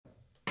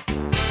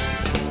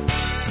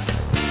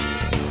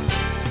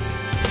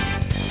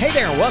Hey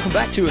there, welcome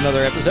back to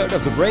another episode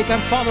of The Break.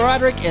 I'm Father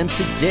Roderick, and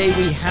today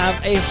we have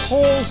a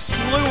whole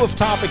slew of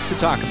topics to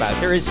talk about.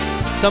 There is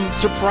some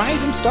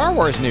surprising Star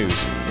Wars news.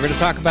 We're going to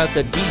talk about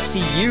the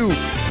DCU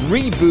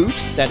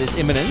reboot that is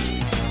imminent,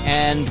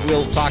 and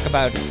we'll talk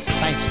about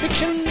science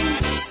fiction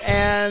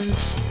and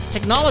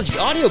technology,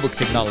 audiobook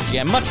technology,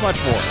 and much,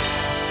 much more.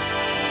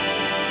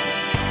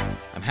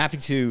 I'm happy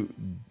to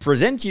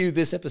present you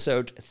this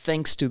episode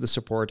thanks to the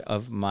support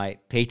of my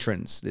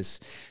patrons, this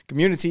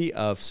community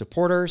of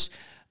supporters,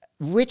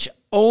 which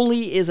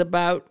only is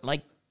about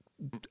like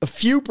a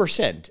few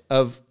percent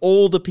of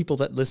all the people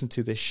that listen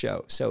to this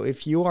show. So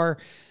if you are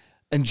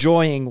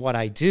enjoying what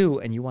I do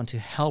and you want to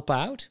help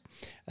out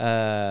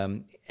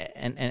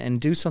and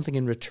do something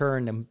in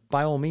return, then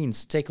by all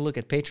means, take a look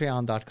at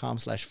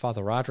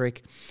patreon.com/Father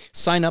Roderick.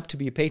 Sign up to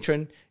be a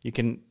patron. You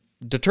can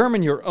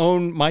determine your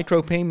own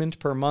micropayment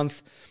per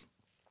month.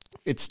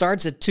 It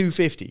starts at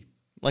 $2.50,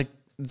 like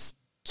it's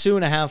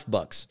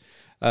 $2.50.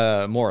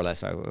 More or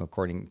less,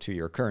 according to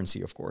your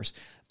currency, of course.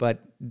 But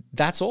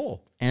that's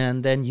all.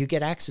 And then you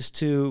get access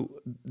to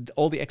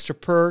all the extra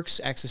perks,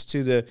 access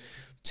to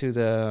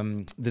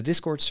the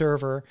Discord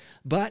server.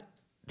 But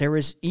there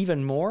is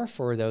even more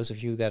for those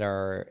of you that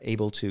are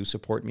able to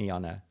support me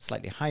on a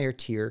slightly higher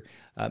tier.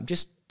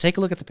 Just take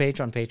a look at the page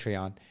on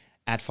Patreon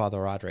at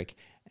Father Roderick,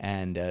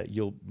 and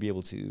you'll be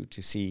able to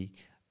see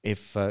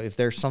if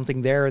there's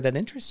something there that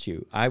interests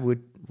you. I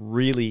would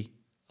really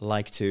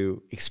like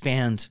to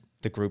expand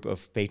the group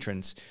of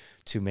patrons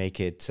to make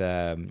it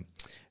to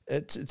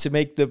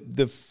make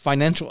the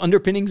financial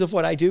underpinnings of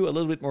what I do a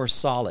little bit more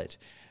solid.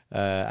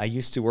 I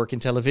used to work in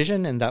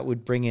television, and that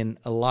would bring in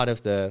a lot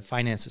of the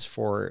finances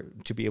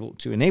to be able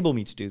to enable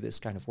me to do this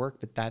kind of work,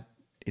 but that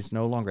is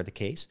no longer the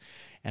case.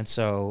 And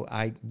so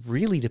I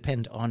really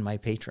depend on my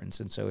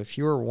patrons. And so if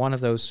you're one of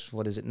those,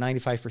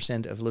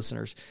 95% of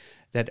listeners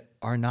that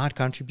are not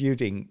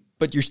contributing,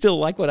 but you still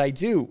like what I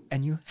do,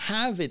 and you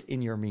have it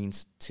in your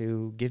means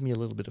to give me a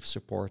little bit of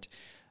support,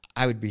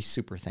 I would be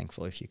super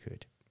thankful if you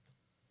could.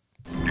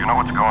 Do you know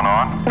what's going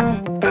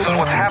on? This is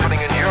what's happening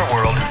in your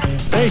world.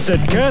 Face it,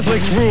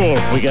 Catholics rule.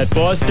 We got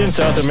Boston,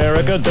 South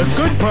America, the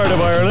good part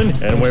of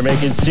Ireland, and we're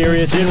making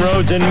serious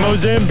inroads in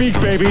Mozambique,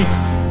 baby.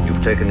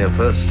 You've taken your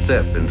first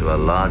step into a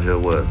larger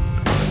world.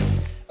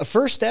 A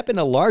first step in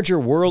a larger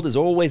world is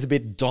always a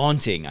bit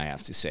daunting, I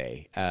have to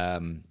say.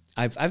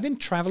 I've been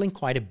traveling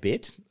quite a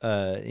bit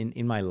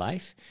in my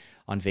life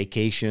on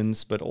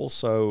vacations, but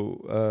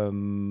also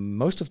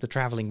most of the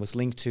traveling was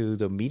linked to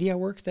the media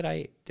work that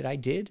I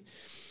did.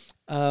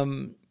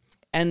 And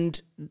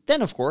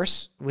then, of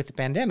course, with the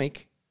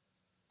pandemic,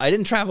 I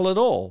didn't travel at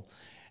all.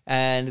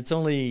 And it's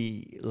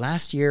only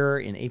last year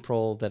in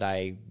April that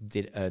I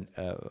did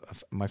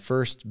my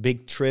first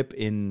big trip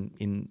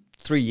in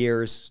 3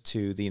 years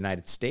to the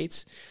United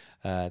States.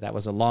 That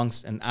was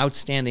an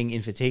outstanding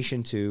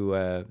invitation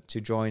to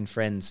join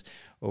friends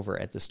over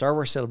at the Star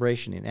Wars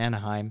celebration in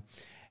Anaheim.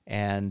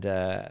 And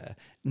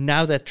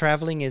now that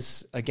traveling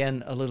is,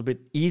 again, a little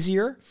bit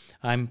easier,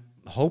 I'm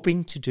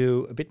hoping to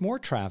do a bit more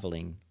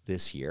traveling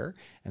this year.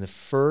 And the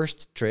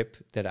first trip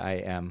that I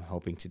am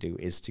hoping to do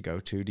is to go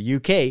to the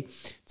UK,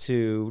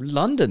 to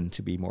London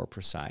to be more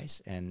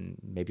precise, and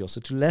maybe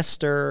also to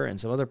Leicester and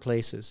some other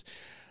places.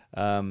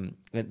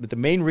 But the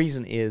main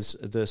reason is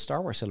the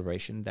Star Wars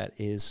celebration that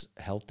is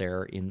held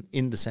there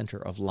in the center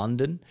of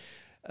London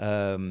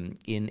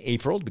in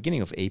April, the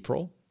beginning of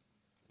April.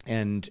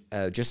 And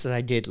just as I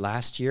did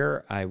last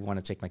year, I want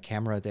to take my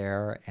camera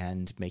there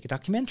and make a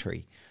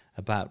documentary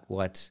about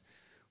what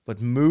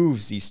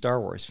moves these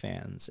Star Wars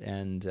fans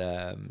and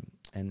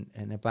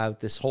about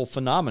this whole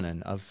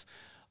phenomenon of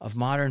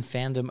modern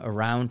fandom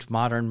around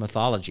modern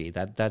mythology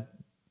that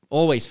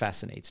always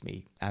fascinates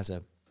me as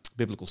a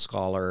biblical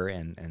scholar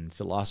and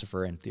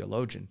philosopher and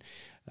theologian.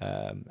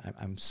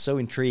 I'm so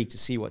intrigued to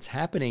see what's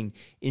happening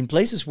in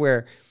places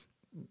where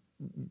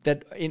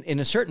that in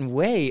a certain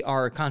way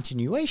are a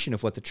continuation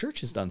of what the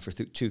church has done for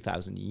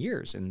 2,000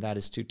 years, and that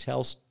is to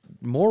tell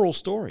moral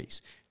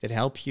stories that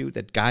help you,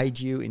 that guide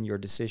you in your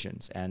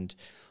decisions, and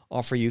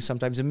offer you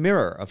sometimes a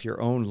mirror of your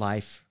own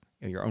life,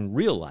 your own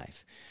real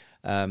life.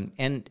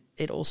 And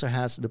it also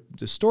has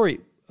the stories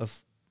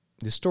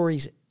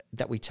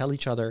that we tell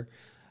each other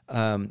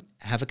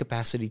have a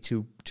capacity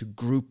to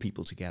group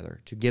people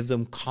together, to give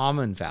them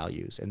common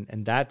values.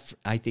 And that,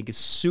 I think, is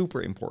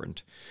super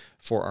important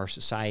for our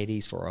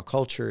societies, for our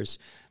cultures,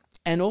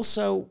 and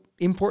also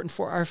important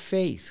for our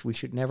faith. We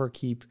should never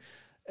keep...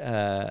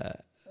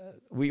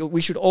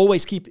 We should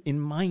always keep in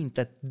mind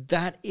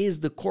that is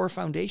the core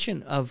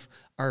foundation of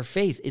our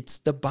faith. It's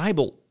the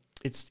Bible.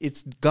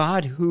 It's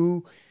God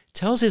who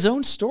tells his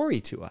own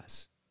story to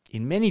us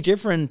in many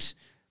different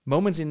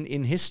moments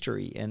in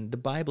history, and the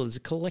Bible is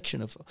a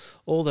collection of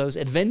all those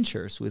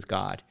adventures with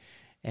God.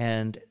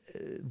 And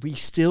we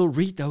still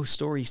read those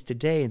stories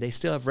today, and they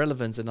still have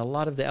relevance, and a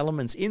lot of the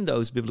elements in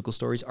those biblical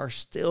stories are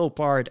still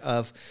part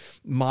of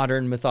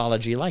modern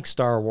mythology, like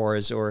Star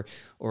Wars or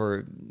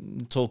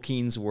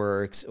Tolkien's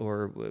works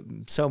or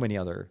so many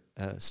other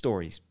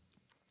stories.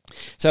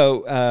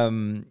 So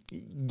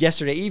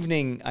yesterday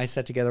evening, I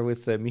sat together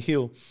with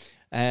Michiel,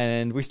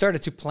 and we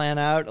started to plan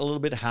out a little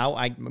bit how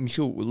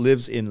Michiel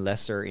lives in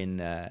Leicester in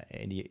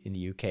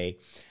the UK,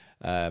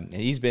 and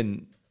he's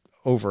been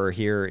over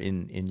here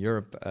in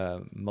Europe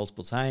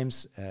multiple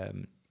times,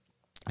 and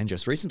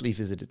just recently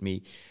visited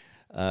me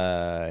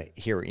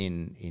here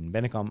in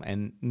Bennekom,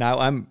 and now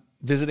I'm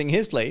visiting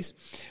his place,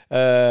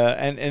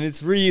 and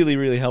it's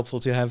really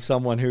helpful to have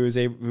someone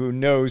who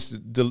knows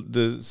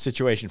the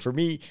situation. For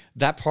me,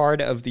 that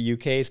part of the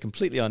UK is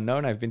completely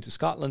unknown. I've been to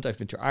Scotland, I've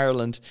been to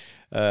Ireland,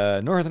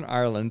 Northern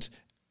Ireland,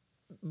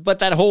 but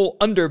that whole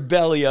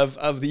underbelly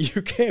of the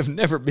UK I've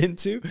never been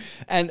to.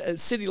 And a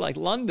city like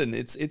London,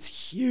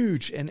 it's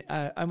huge, and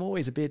I'm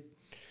always a bit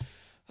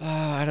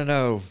I don't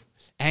know,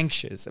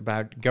 anxious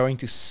about going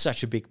to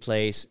such a big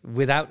place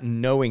without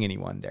knowing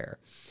anyone there.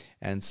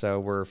 And so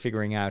we're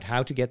figuring out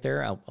how to get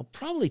there. I'll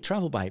probably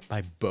travel by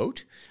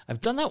boat. I've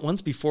done that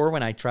once before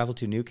when I traveled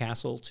to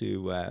Newcastle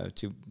to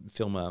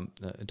film a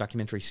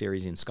documentary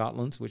series in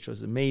Scotland, which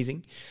was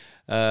amazing.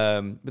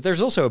 But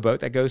there's also a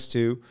boat that goes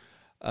to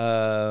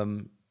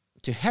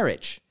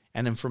Harwich,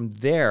 and then from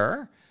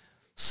there,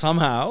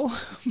 somehow,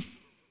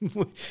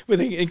 with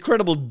an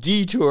incredible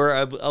detour,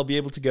 I'll be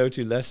able to go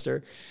to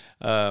Leicester.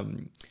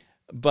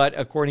 But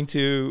according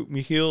to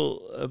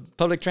Michiel,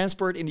 public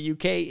transport in the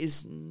UK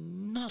is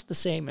not the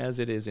same as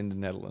it is in the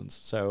Netherlands.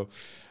 So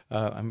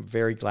I'm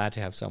very glad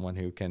to have someone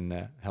who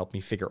can help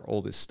me figure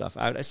all this stuff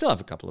out. I still have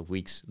a couple of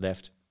weeks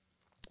left.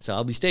 So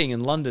I'll be staying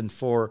in London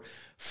for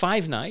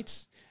 5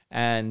 nights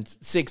and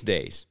 6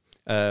 days.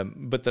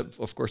 But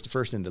of course, the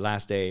first and the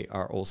last day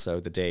are also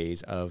the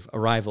days of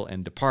arrival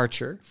and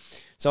departure.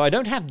 So I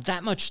don't have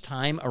that much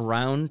time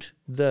around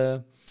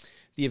the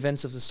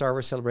events of the Star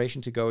Wars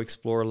celebration to go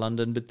explore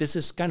London, but this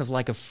is kind of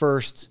like a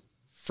first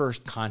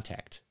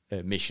contact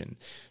mission.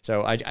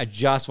 So I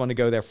just want to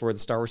go there for the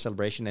Star Wars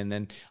celebration, and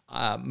then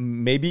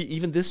maybe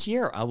even this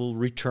year I will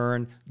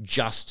return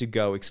just to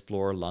go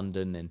explore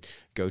London and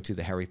go to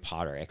the Harry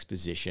Potter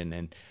exposition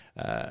and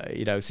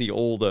see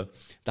all the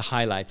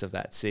highlights of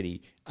that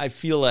city. I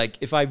feel like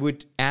if I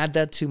would add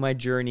that to my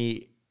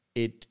journey,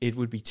 it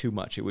would be too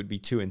much. It would be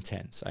too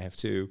intense. I have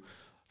to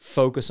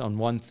focus on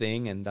one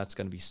thing, and that's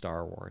going to be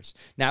Star Wars.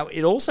 Now,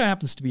 it also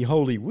happens to be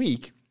Holy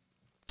Week,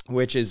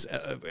 which is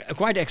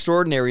quite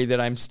extraordinary that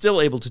I'm still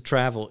able to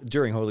travel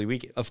during Holy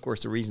Week. Of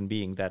course, the reason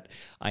being that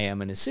I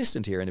am an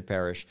assistant here in the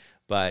parish,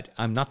 but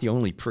I'm not the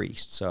only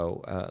priest.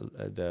 So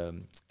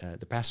the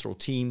pastoral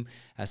team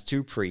has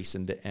 2 priests,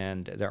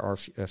 and there are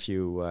a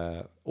few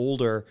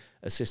older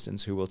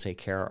assistants who will take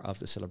care of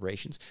the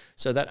celebrations,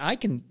 so that I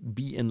can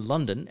be in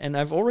London. And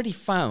I've already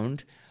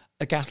found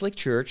a Catholic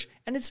church,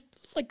 and it's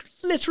like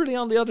literally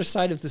on the other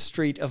side of the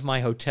street of my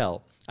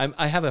hotel.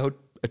 I have a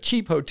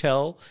cheap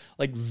hotel,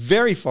 like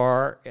very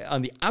far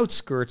on the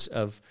outskirts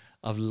of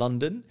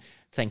London.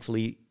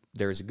 Thankfully,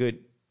 there's a good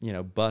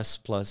bus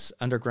plus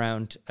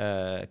underground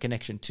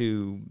connection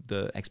to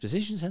the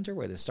exposition center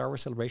where the Star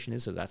Wars celebration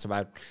is. So that's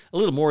about a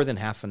little more than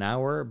half an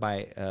hour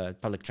by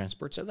public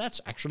transport. So that's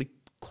actually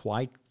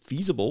quite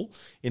feasible.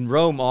 In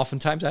Rome,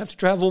 oftentimes I have to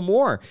travel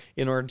more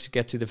in order to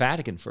get to the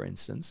Vatican, for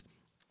instance.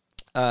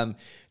 The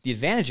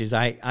advantage is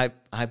I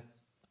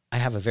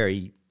have a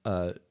very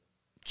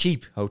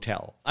cheap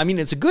hotel. I mean,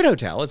 it's a good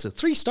hotel. It's a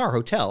 3-star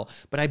hotel,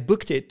 but I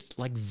booked it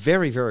like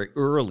very, very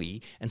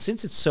early. And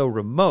since it's so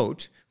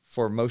remote,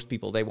 for most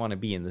people, they want to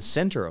be in the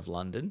center of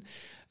London.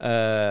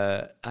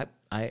 I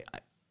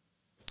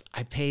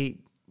pay,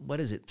 what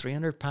is it,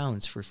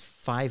 £300 for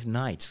 5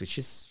 nights, which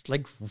is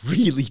like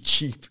really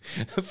cheap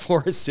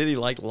for a city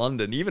like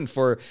London. Even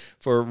for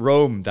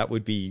Rome, that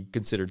would be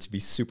considered to be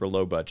super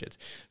low budget.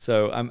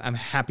 So I'm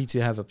happy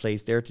to have a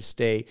place there to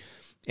stay.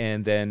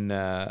 And then,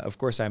 of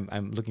course,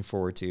 I'm looking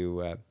forward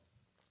to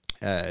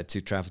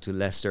travel to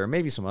Leicester,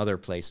 maybe some other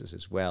places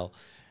as well.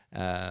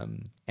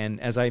 And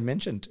as I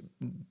mentioned,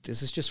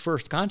 this is just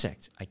first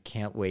contact. I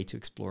can't wait to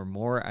explore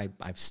more. I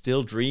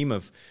still dream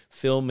of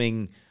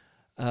filming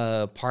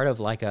part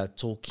of like a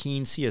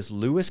Tolkien, C.S.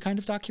 Lewis kind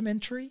of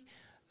documentary.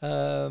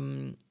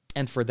 And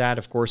for that,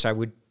 of course, I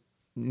would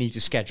need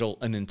to schedule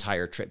an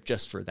entire trip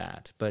just for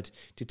that. But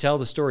to tell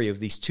the story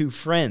of these 2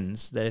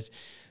 friends, that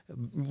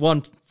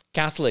one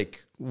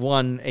Catholic,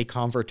 one a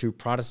convert to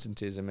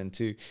Protestantism, and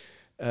to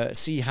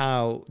see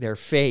how their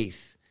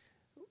faith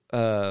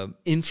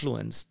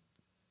influenced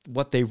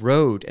what they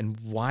wrote and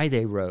why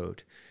they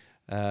wrote,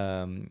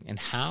 and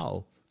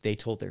how they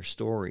told their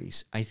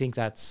stories. I think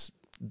that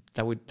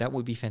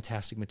would be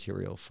fantastic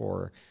material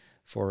for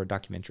a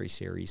documentary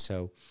series.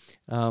 So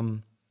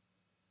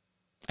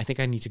I think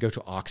I need to go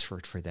to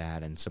Oxford for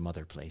that, and some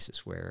other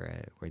places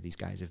where these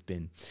guys have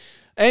been.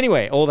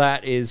 Anyway, all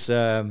that is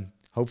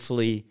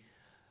hopefully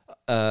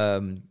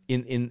in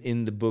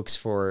the books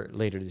for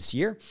later this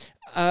year.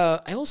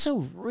 I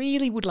also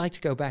really would like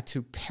to go back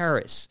to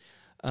Paris.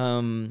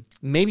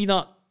 Maybe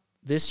not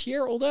this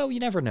year, although you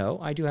never know.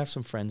 I do have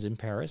some friends in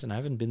Paris, and I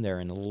haven't been there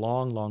in a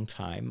long, long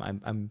time.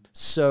 I'm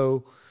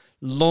so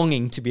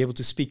longing to be able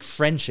to speak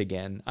French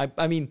again.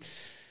 I mean,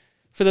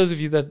 for those of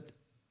you that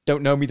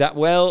don't know me that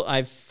well,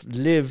 I've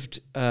lived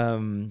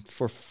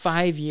for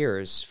 5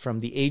 years from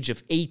the age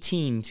of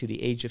 18 to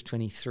the age of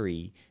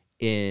 23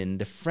 in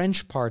the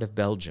French part of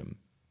Belgium,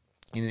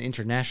 in an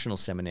international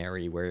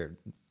seminary where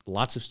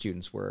lots of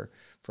students were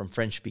from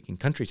French-speaking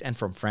countries and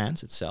from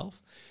France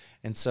itself.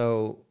 And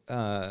so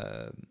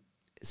at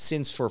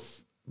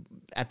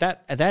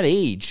that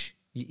age,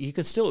 you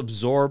can still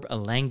absorb a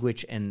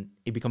language and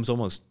it becomes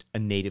almost a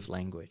native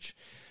language.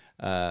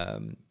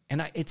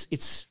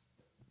 It's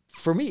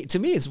for me, to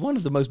me, it's one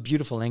of the most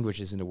beautiful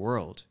languages in the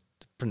world.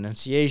 The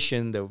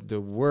pronunciation, the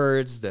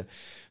words, the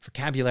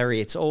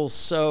vocabulary, it's all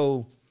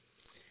so...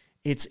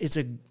 It's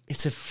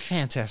a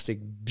fantastic,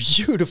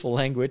 beautiful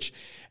language,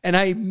 and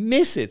I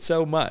miss it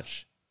so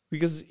much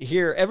because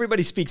here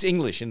everybody speaks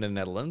English in the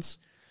Netherlands,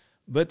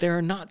 but there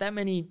are not that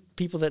many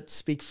people that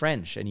speak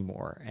French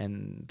anymore.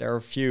 And there are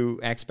a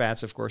few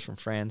expats, of course, from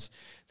France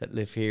that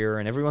live here,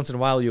 and every once in a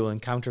while you'll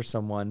encounter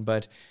someone.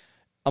 But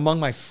among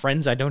my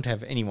friends, I don't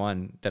have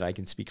anyone that I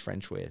can speak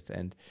French with,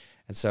 and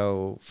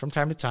so from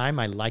time to time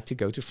I like to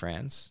go to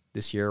France.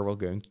 This year we'll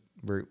go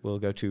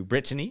to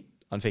Brittany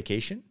on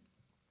vacation.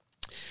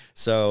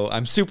 So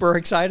I'm super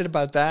excited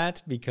about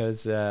that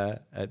because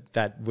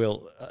that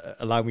will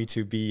allow me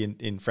to be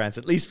in France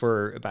at least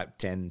for about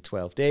 10,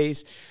 12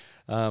 days.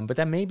 But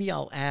then maybe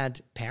I'll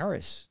add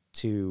Paris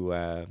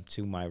to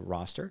my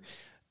roster.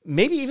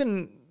 Maybe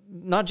even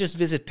not just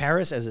visit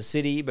Paris as a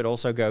city, but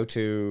also go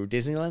to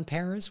Disneyland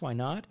Paris. Why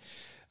not?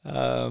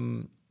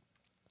 I'm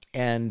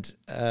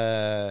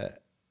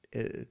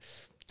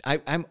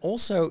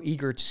also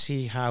eager to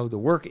see how the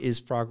work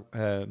is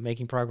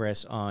making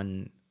progress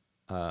on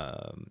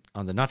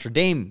the Notre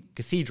Dame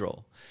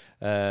Cathedral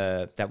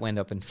that went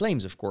up in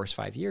flames, of course,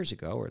 5 years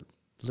ago, or a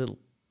little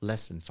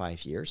less than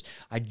 5 years.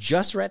 I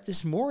just read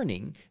this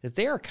morning that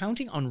they are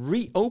counting on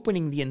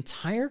reopening the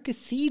entire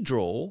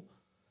cathedral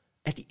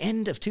at the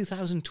end of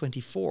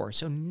 2024,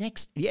 so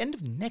the end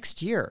of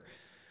next year.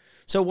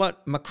 So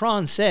what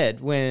Macron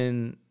said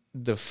when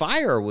the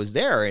fire was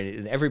there,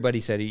 and everybody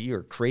said,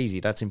 "You're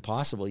crazy, that's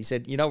impossible." He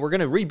said, we're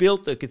going to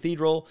rebuild the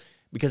cathedral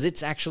because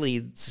it's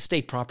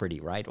state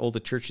property, right? All the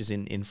churches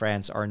in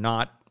France are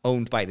not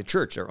owned by the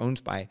church. They're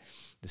owned by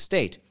the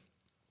state.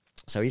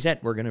 So he said,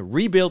 we're going to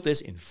rebuild this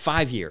in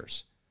 5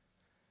 years.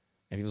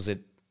 And people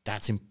said,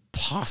 that's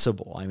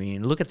impossible. I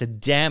mean, look at the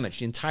damage.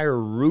 The entire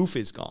roof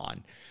is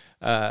gone.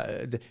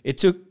 It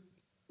took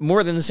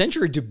more than a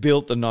century to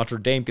build the Notre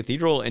Dame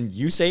Cathedral, and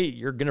you say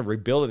you're going to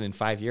rebuild it in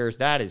 5 years.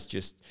 That is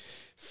just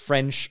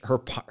French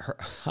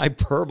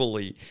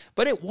hyperbole.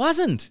 But it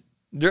wasn't.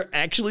 They're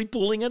actually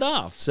pulling it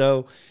off.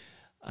 So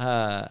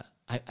I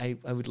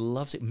would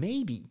love to,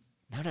 maybe,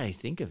 now that I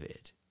think of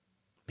it,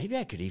 maybe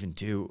I could even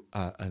do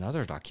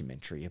another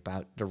documentary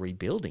about the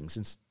rebuilding,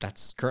 since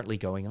that's currently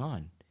going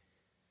on.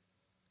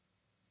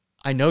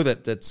 I know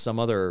that some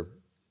other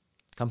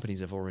companies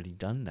have already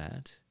done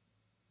that,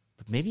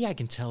 but maybe I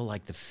can tell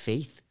like the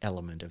faith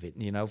element of it,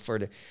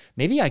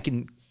 maybe I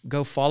can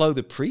go follow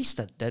the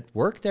priest that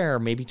work there, or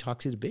maybe talk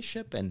to the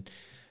bishop, and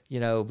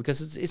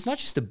because it's not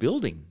just a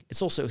building,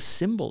 it's also a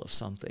symbol of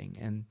something.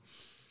 And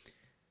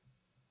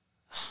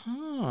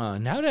now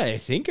that I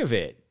think of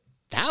it,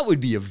 that would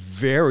be a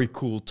very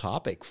cool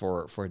topic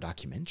for a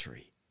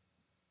documentary.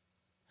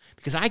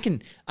 Because I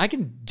can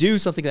do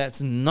something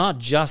that's not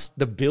just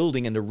the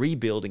building and the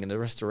rebuilding and the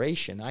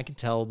restoration. I can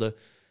tell the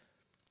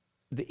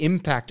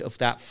impact of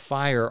that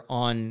fire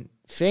on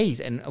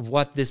faith and of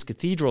what this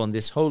cathedral and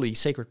this holy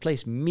sacred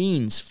place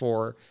means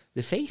for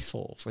the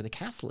faithful, for the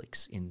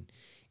Catholics in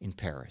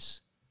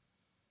Paris.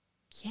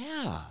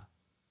 Yeah.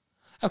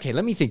 Okay,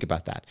 let me think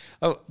about that.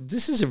 Oh,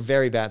 this is a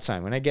very bad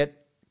sign when I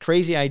get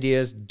crazy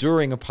ideas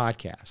during a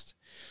podcast.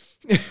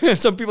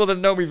 Some people that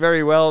know me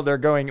very well, they're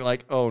going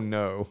like, oh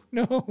no.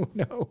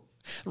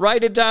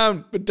 Write it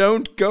down, but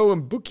don't go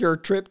and book your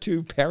trip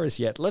to Paris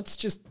yet. Let's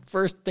just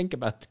first think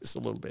about this a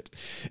little bit.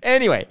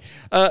 Anyway,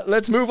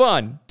 let's move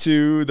on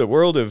to the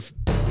world of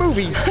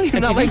movies and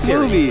TV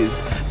series.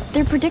 Movies.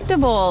 They're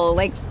predictable.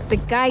 Like, the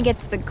guy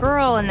gets the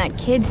girl, and that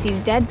kid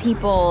sees dead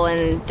people,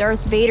 and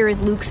Darth Vader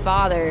is Luke's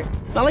father.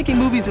 Not liking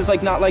movies is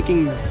like not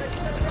liking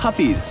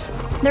puppies.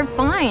 They're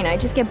fine. I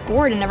just get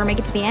bored and never make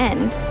it to the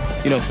end.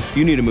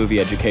 You need a movie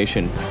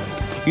education.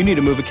 You need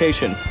a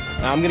movication.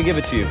 I'm going to give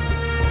it to you.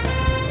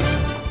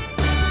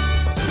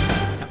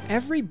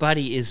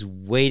 Everybody is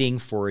waiting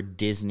for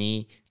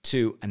Disney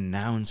to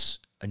announce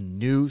a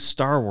new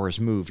Star Wars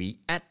movie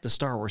at the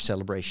Star Wars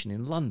Celebration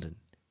in London.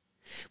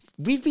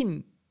 We've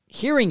been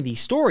hearing these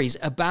stories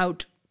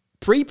about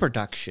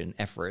pre-production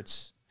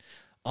efforts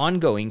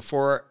ongoing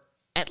for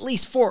at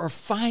least 4 or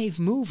 5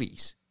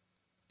 movies.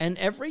 And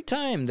every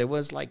time there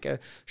was like a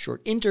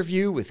short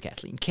interview with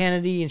Kathleen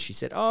Kennedy, and she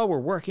said, we're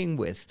working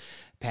with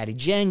Patty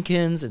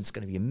Jenkins, and it's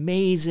going to be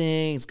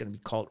amazing. It's going to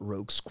be called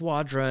Rogue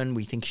Squadron.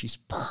 We think she's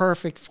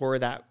perfect for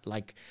that,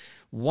 like,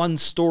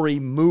 one-story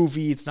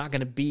movie. It's not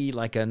going to be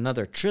like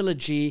another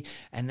trilogy.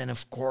 And then,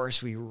 of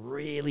course, we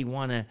really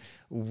want to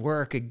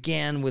work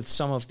again with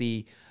some of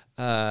the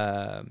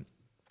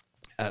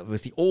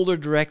with the older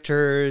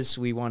directors.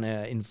 We want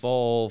to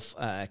involve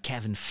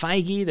Kevin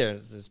Feige.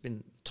 There's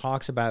been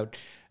talks about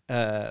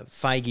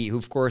Feige, who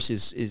of course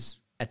is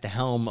at the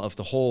helm of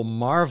the whole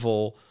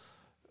Marvel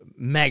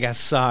mega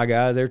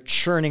saga. They're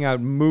churning out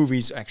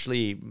movies,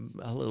 actually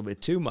a little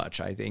bit too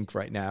much, I think,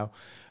 right now.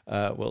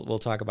 We'll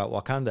talk about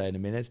Wakanda in a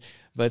minute,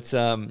 but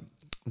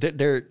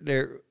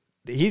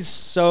he's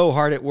so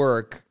hard at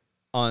work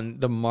on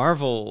the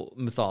Marvel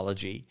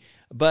mythology,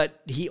 but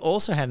he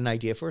also had an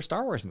idea for a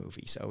Star Wars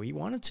movie, so he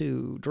wanted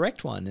to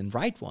direct one and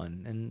write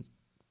one, and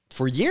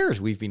for years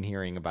we've been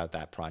hearing about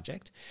that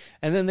project.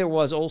 And then there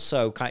was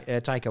also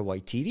Taika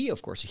Waititi,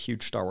 of course, a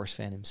huge Star Wars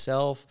fan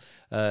himself.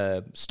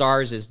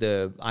 Stars as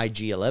the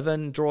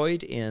IG-11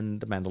 droid in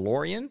The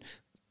Mandalorian.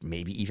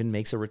 Maybe even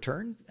makes a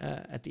return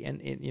at the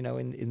end,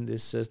 in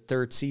this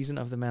third season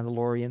of The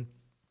Mandalorian.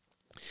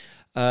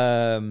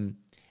 And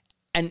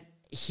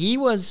he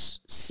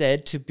was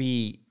said to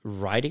be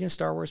writing a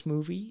Star Wars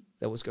movie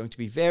that was going to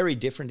be very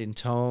different in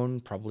tone,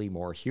 probably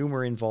more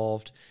humor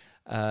involved.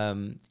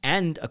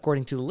 And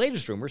according to the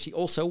latest rumors, he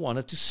also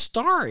wanted to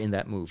star in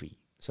that movie.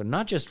 So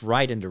not just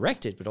write and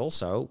direct it, but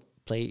also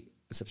play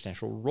a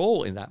substantial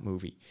role in that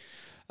movie.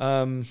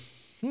 Don't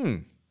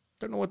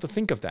know what to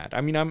think of that.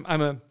 I mean, I'm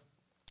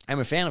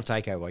a fan of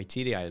Taika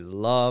Waititi. I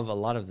love a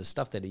lot of the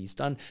stuff that he's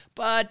done,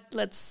 but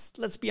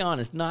let's be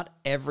honest, not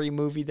every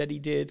movie that he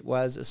did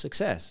was a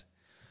success.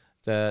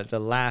 The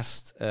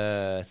last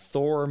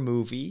Thor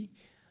movie,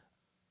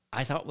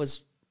 I thought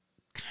was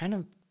kind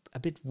of a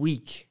bit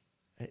weak.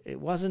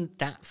 It wasn't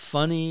that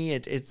funny.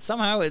 It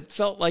somehow it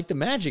felt like the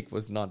magic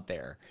was not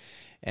there,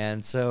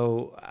 and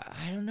so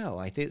I don't know.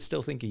 I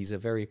still think he's a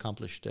very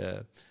accomplished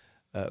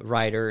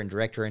writer and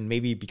director, and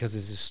maybe because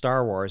this is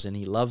Star Wars and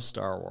he loves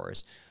Star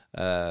Wars,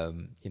 I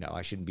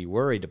shouldn't be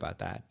worried about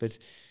that. But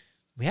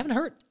we haven't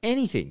heard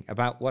anything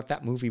about what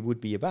that movie would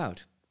be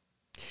about.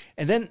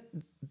 And then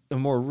the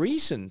more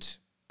recent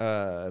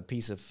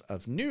piece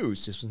of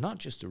news, this was not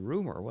just a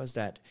rumor, was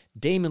that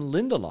Damon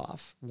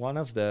Lindelof, one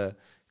of the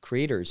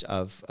creators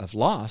of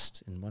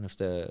Lost, and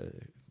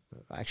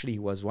he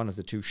was one of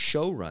the two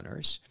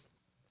showrunners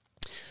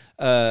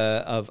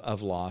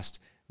of Lost,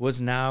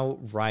 was now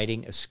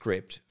writing a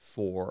script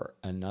for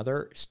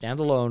another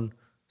standalone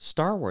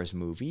Star Wars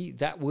movie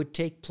that would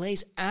take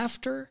place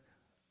after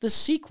the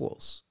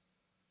sequels.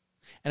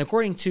 And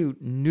according to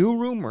new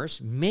rumors,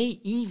 may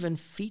even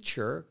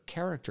feature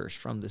characters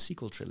from the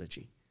sequel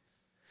trilogy.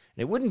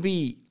 And it wouldn't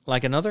be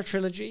like another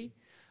trilogy.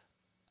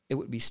 It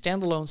would be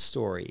standalone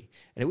story,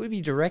 and it would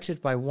be directed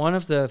by one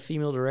of the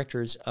female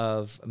directors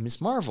of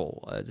Miss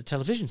Marvel, the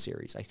television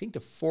series. I think the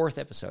 4th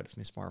episode of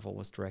Miss Marvel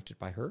was directed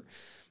by her,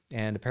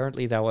 and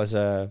apparently that was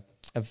a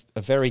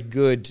very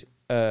good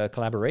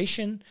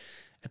collaboration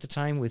at the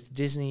time with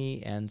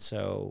Disney, and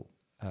so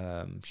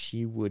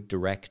she would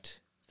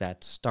direct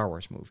that Star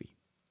Wars movie.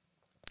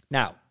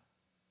 Now,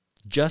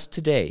 just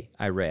today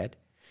I read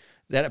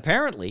that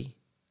apparently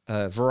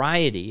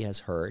Variety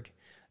has heard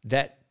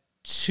that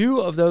 2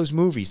 of those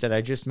movies that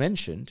I just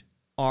mentioned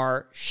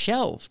are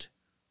shelved.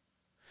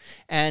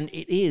 And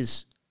it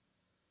is,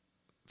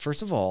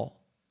 first of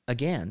all,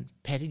 again,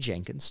 Patty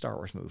Jenkins' Star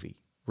Wars movie,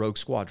 Rogue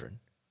Squadron.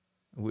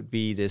 It would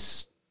be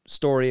this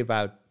story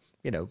about,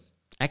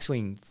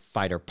 X-Wing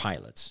fighter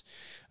pilots,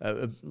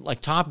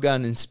 like Top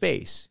Gun in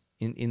space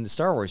in the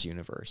Star Wars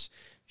universe.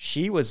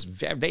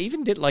 They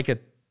even did like a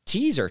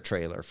teaser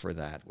trailer for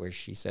that, where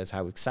she says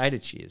how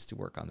excited she is to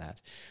work on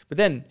that. But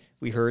then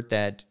we heard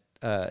that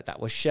that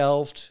was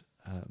shelved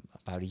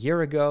about a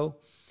year ago.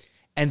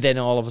 And then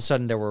all of a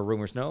sudden there were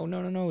rumors, no,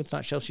 it's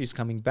not shelved. She's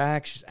coming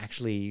back. She's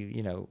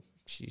actually,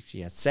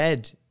 she has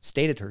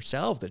stated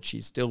herself that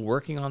she's still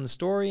working on the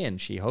story and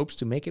she hopes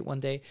to make it one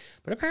day.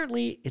 But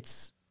apparently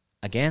it's,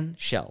 again,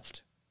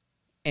 shelved.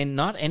 And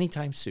not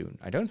anytime soon.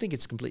 I don't think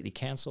it's completely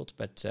canceled,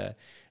 but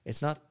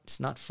it's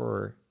not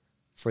for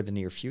the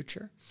near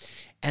future.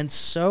 And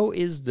so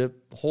is the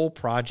whole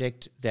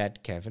project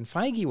that Kevin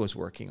Feige was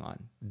working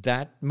on.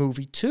 That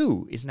movie,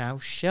 too, is now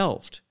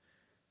shelved.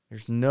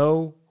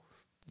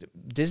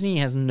 Disney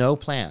has no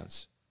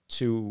plans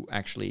to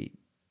actually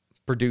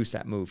produce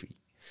that movie.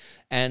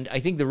 And I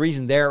think the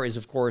reason there is,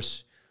 of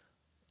course,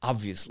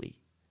 obviously,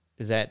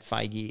 that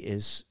Feige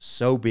is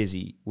so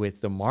busy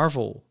with the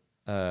Marvel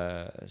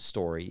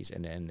stories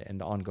and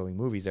the ongoing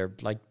movies. There are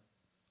like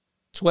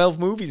 12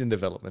 movies in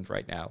development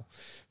right now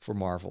for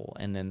Marvel.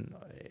 And then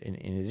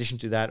in addition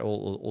to that,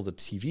 all the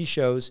TV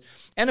shows.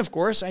 And of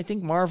course, I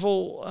think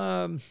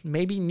Marvel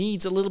maybe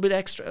needs a little bit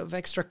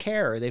extra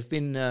care. They've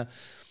been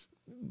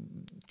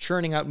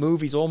churning out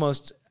movies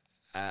almost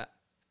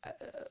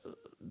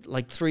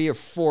like 3 or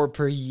 4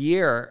 per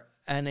year.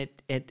 And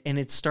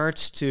it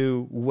starts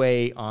to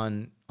weigh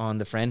on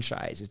the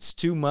franchise. It's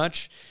too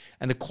much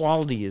and the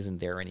quality isn't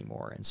there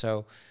anymore. And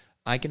so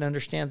I can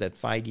understand that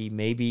Feige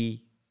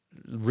maybe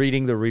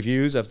reading the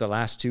reviews of the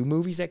last 2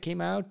 movies that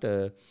came out,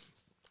 the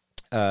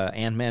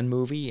Ant-Man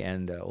movie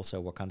and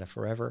also Wakanda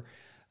Forever,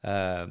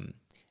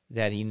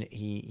 that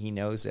he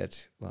knows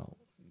that, well,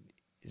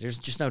 there's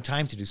just no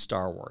time to do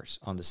Star Wars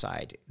on the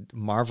side.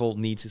 Marvel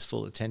needs his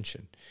full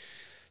attention.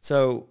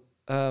 So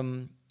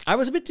I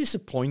was a bit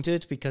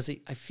disappointed because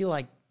I feel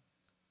like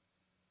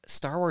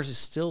Star Wars is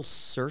still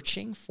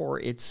searching for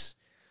its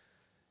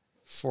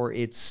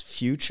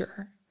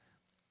future.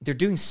 They're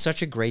doing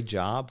such a great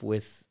job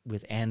with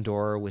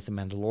Andor, with The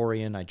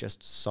Mandalorian. I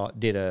just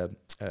did a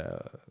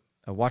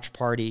watch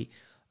party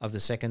of the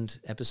second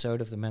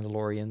episode of The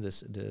Mandalorian,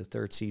 the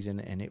third season,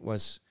 and it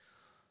was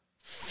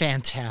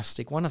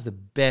fantastic. One of the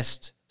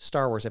best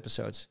Star Wars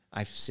episodes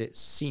I've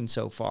seen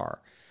so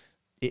far.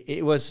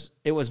 It was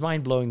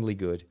mind-blowingly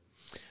good.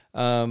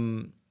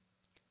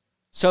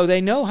 So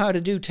they know how to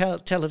do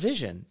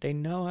television. They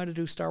know how to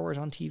do Star Wars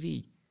on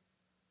TV.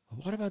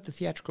 What about the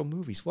theatrical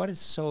movies? What is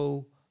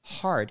so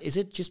hard? Is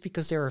it just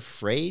because they're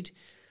afraid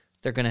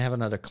they're going to have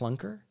another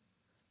clunker?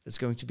 It's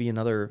going to be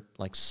another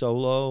like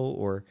Solo,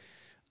 or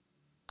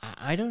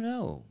I don't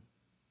know.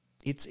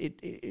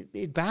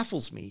 It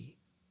baffles me.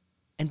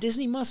 And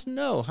Disney must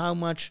know how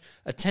much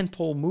a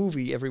tentpole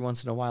movie every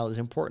once in a while is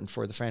important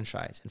for the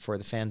franchise and for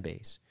the fan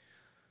base.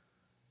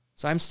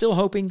 So I'm still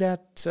hoping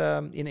that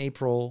in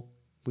April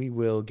we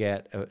will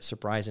get a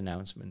surprise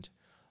announcement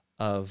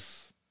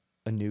of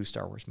a new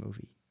Star Wars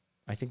movie.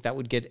 I think that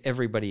would get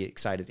everybody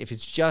excited. If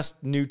it's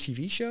just new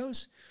TV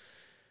shows,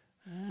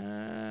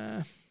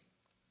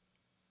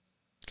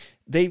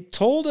 they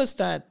told us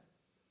that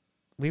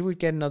we would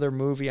get another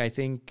movie, I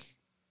think,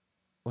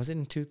 was it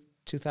in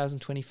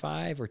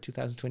 2025 or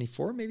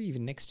 2024, maybe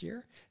even next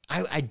year?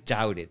 I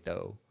doubt it,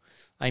 though.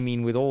 I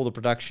mean, with all the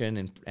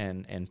production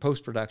and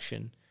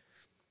post-production,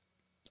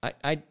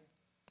 I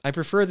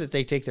prefer that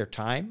they take their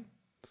time,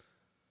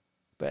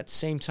 but at the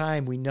same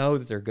time, we know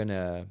that they're going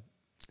to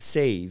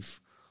save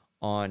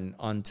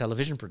on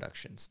television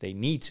productions. They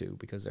need to,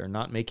 because they're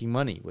not making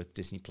money with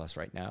Disney Plus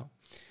right now.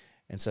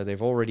 And so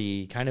they've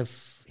already kind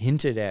of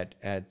hinted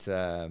at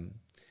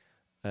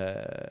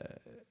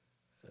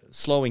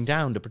slowing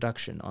down the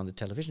production on the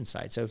television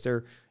side. So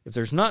if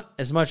there's not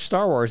as much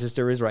Star Wars as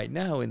there is right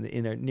now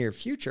in a near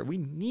future, we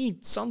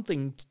need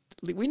something.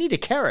 We need a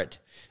carrot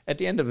at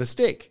the end of a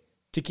stick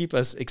to keep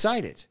us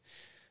excited.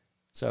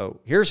 So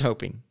here's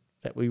hoping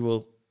that we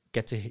will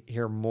get to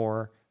hear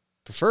more,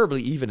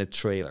 preferably even a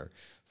trailer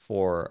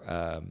for,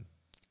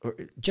 or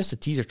just a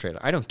teaser trailer.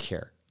 I don't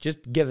care.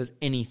 Just give us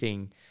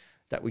anything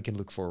that we can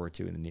look forward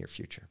to in the near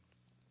future.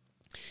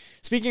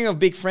 Speaking of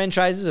big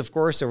franchises, of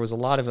course, there was a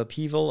lot of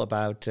upheaval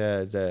about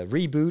the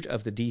reboot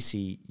of the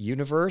DC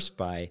Universe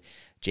by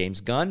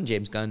James Gunn.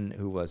 James Gunn,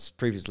 who was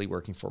previously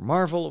working for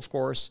Marvel, of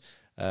course,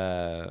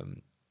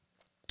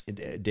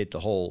 did the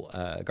whole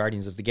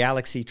Guardians of the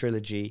Galaxy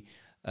trilogy,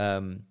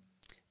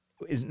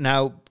 is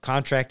now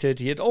contracted.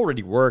 He had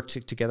already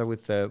worked together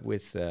with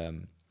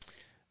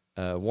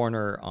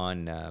Warner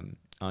on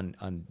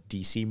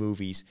DC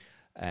movies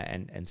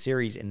and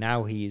series, and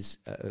now he's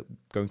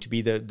going to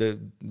be the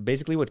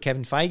basically what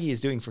Kevin Feige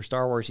is doing for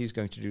Star Wars. He's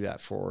going to do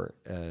that for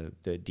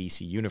the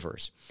DC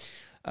universe.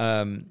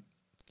 Apparently,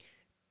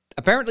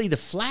 the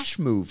Flash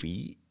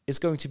movie is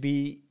going to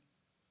be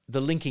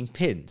the linking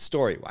pin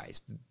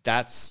story-wise.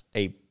 That's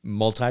a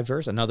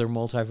multiverse, another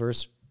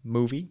multiverse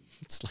movie.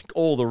 It's like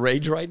all the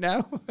rage right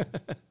now.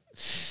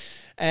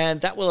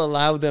 And that will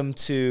allow them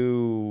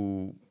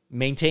to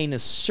maintain a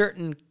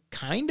certain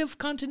kind of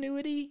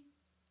continuity,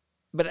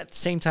 but at the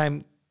same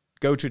time,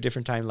 go to a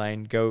different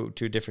timeline, go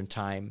to a different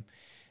time,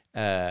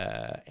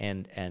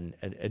 and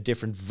a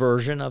different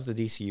version of the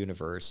DC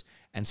universe,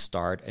 and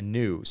start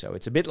anew. So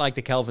it's a bit like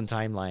the Kelvin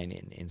timeline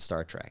in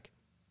Star Trek.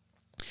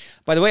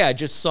 By the way, I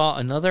just saw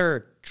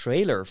another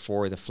trailer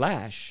for The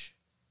Flash,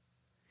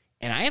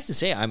 and I have to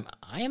say,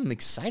 I am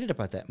excited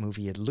about that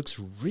movie. It looks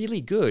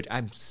really good.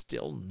 I'm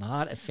still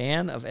not a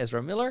fan of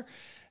Ezra Miller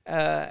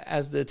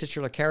as the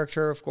titular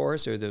character, of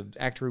course, or the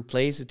actor who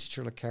plays the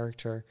titular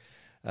character.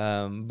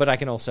 But I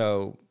can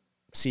also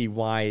see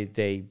why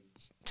they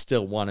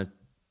still wanted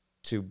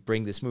to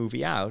bring this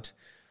movie out,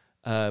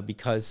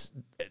 because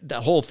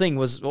the whole thing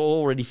was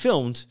already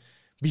filmed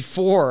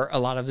before a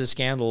lot of the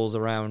scandals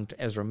around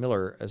Ezra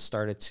Miller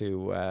started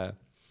to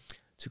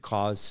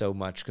cause so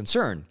much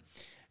concern.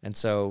 And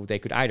so they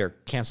could either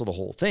cancel the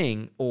whole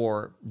thing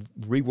or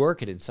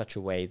rework it in such a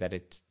way that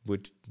it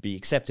would be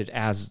accepted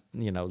as,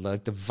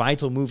 like the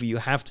vital movie you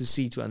have to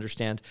see to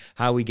understand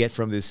how we get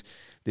from this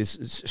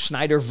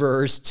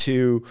Snyderverse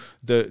to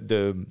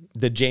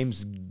the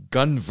James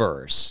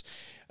Gunnverse.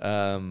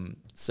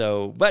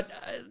 But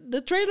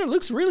the trailer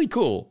looks really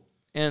cool,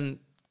 and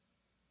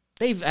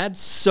they've had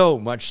so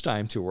much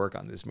time to work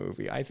on this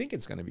movie. I think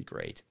it's going to be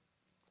great.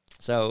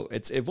 So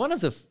it's one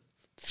of the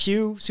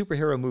few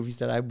superhero movies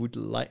that I would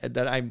like,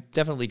 that I'm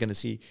definitely going to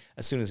see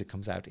as soon as it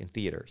comes out in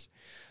theaters.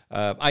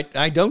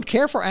 I don't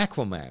care for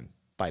Aquaman,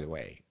 by the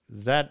way.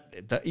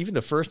 Even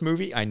the first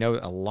movie, I know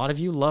a lot of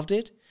you loved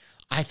it.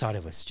 I thought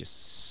it was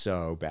just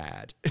so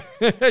bad.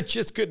 I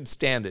just couldn't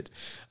stand it.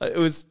 It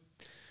was,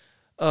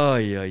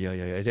 and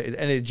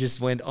it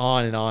just went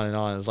on and on and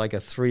on. It was like a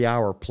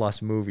 3-hour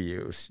plus movie.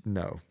 It was,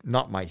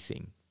 not my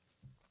thing.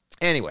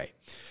 Anyway,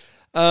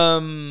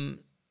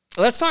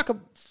 let's talk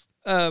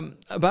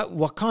about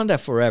Wakanda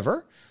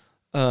Forever.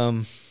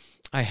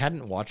 I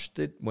hadn't watched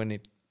it when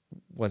it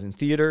was in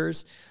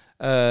theaters,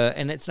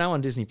 and it's now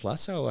on Disney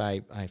Plus, so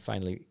I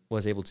finally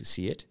was able to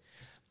see it.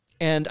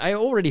 And I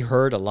already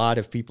heard a lot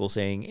of people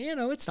saying,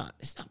 it's not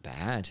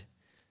bad,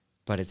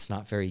 but it's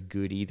not very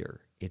good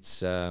either.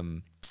 It's,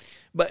 but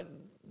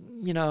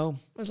I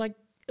was like,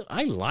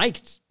 I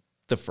liked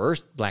the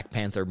first Black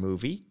Panther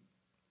movie,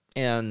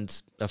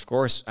 and of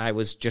course, I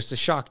was just as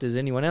shocked as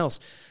anyone else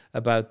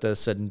about the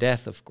sudden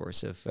death, of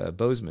course, of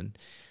Boseman,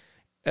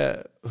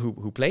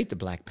 who played the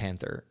Black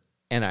Panther,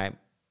 and I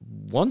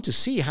want to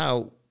see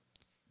how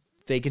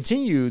they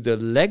continue the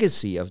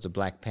legacy of the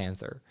Black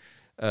Panther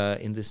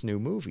in this new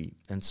movie.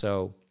 And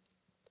so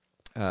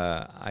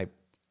I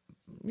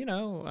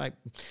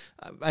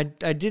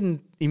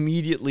didn't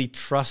immediately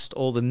trust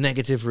all the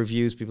negative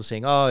reviews, people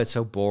saying, oh, it's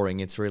so boring,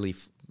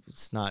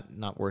 it's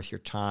not worth your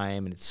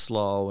time, and it's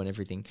slow and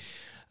everything.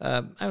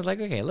 I was like,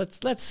 okay,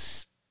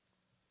 let's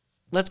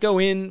go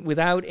in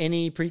without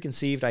any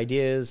preconceived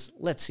ideas.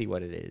 Let's see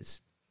what it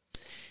is.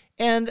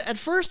 And at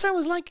first I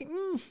was like,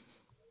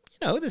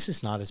 this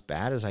is not as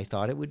bad as I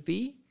thought it would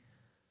be.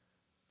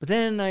 But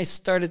then I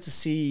started to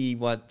see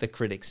what the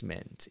critics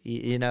meant.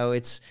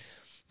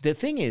 The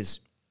thing is,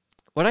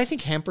 what I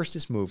think hampers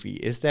this movie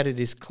is that it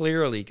is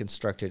clearly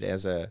constructed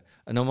as an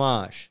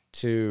homage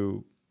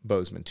to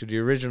Boseman, to the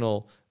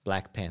original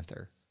Black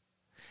Panther.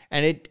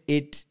 And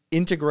it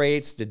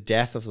integrates the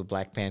death of the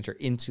Black Panther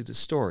into the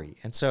story.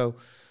 And so,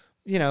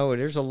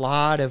 there's a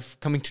lot of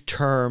coming to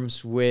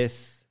terms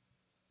with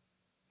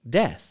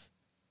death.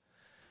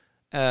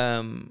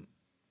 And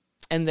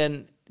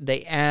then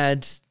they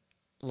add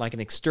like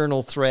an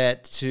external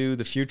threat to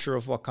the future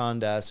of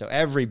Wakanda, so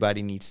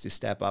everybody needs to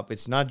step up.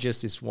 It's not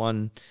just this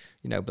one,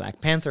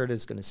 Black Panther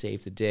that's going to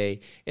save the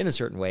day. In a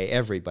certain way,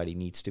 everybody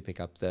needs to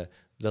pick up the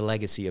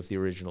legacy of the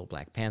original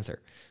Black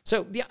Panther.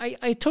 So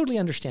I totally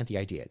understand the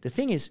idea. The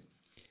thing is,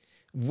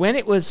 when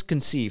it was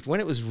conceived, when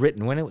it was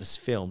written, when it was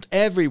filmed,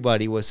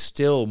 everybody was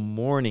still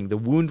mourning. The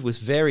wound was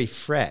very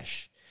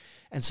fresh.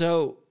 And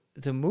so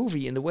the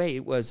movie, in the way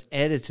it was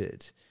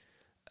edited,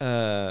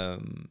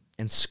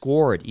 and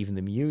scored, even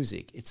the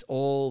music, it's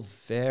all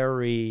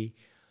very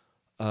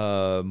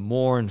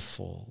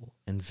mournful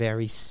and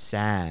very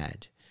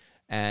sad.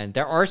 And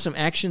there are some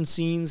action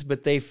scenes,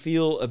 but they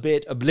feel a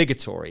bit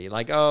obligatory.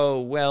 Like, oh,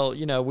 well,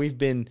 we've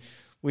been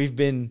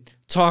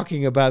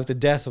talking about the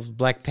death of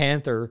Black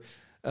Panther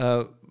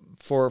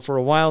for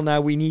a while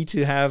now. We need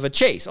to have a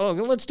chase. Oh,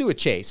 let's do a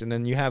chase. And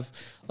then you have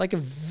like a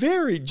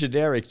very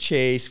generic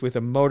chase with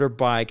a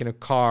motorbike and a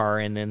car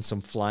and then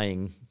some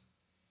flying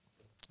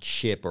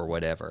ship or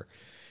whatever,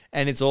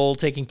 and it's all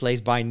taking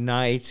place by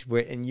night,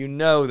 and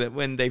that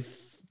when they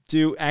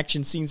do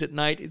action scenes at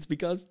night, it's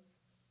because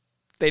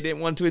they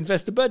didn't want to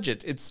invest the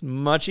budget. It's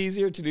much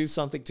easier to do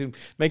something, to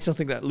make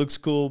something that looks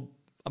cool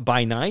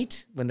by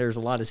night when there's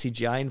a lot of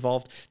CGI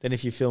involved than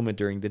if you film it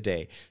during the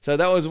day. So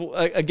that was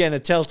again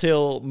a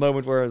telltale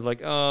moment where I was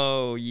like,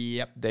 oh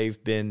yep,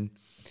 they've been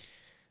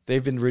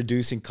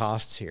reducing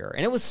costs here,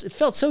 and it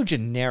felt so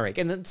generic,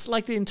 and it's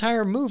like the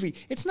entire movie.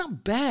 It's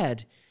not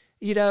bad.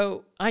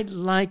 I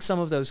like some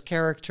of those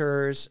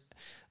characters,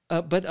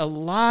 but a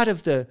lot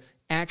of the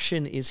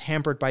action is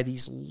hampered by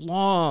these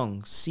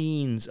long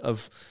scenes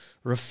of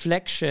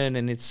reflection,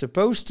 and it's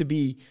supposed to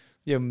be,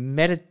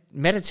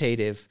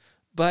 meditative,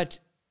 but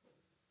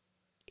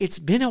it's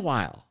been a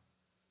while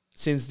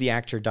since the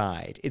actor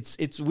died.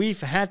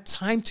 We've had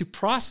time to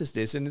process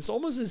this, and it's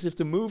almost as if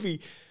the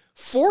movie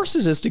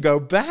forces us to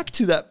go back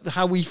to that,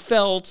 how we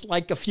felt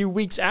like a few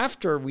weeks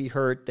after we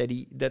heard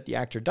that the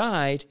actor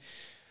died.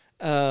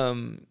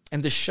 And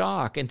the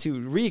shock, and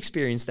to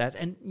re-experience that.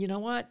 And you know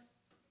what?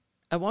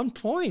 At one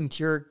point,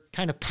 you're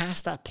kind of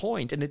past that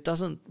point, and it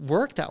doesn't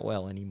work that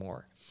well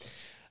anymore.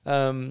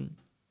 So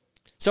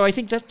I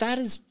think that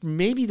is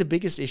maybe the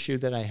biggest issue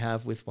that I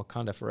have with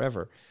Wakanda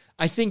Forever.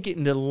 I think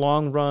in the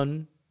long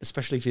run,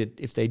 especially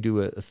if they do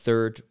a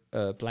third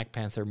Black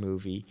Panther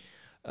movie,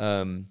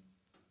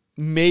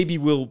 maybe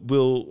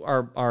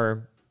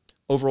our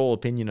overall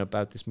opinion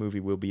about this movie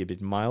will be a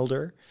bit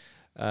milder.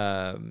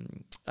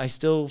 I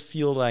still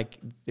feel like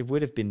it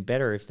would have been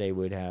better if they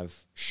would have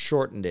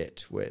shortened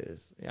it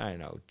with,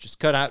 just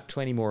cut out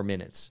 20 more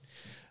minutes.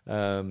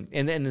 And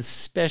then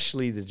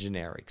especially the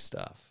generic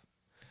stuff.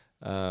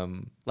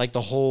 Like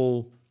the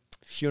whole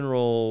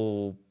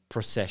funeral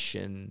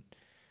procession.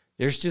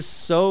 There's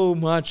just so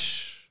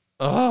much,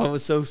 it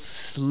was so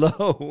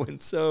slow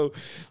and so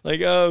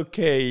like,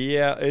 okay,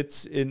 yeah,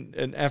 it's in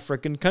an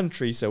African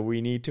country, so we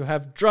need to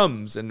have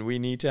drums and we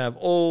need to have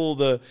all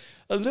the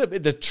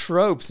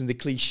tropes and the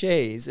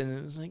cliches. And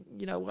it was like,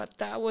 what,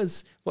 that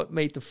was what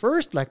made the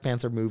first Black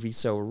Panther movie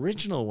so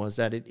original, was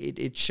that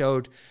it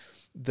showed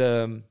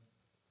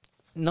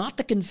not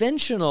the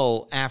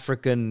conventional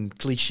African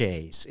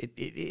cliches.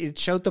 It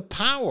showed the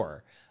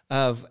power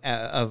of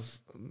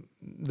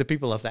the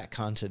people of that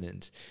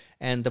continent.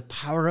 and the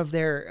power of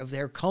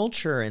their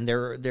culture and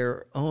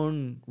their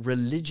own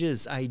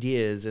religious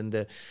ideas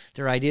and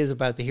their ideas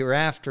about the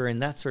hereafter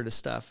and that sort of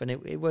stuff. And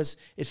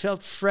it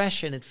felt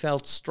fresh and it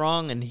felt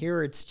strong. And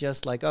here it's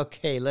just like,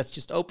 okay, let's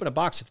just open a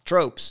box of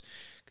tropes,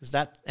 because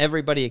that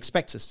everybody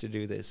expects us to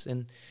do this.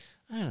 And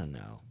I don't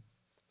know.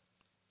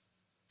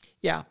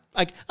 Yeah,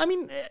 I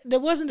mean,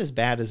 it wasn't as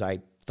bad as I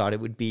thought it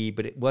would be,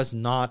 but it was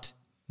not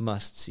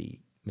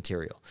must-see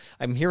material.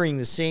 I'm hearing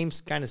the same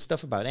kind of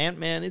stuff about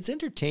Ant-Man. It's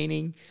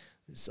entertaining.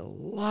 There's a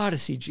lot of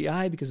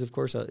CGI because, of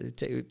course,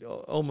 it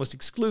almost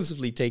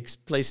exclusively takes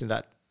place in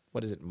that,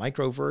 what is it,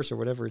 microverse or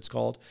whatever it's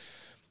called.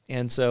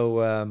 And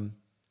so,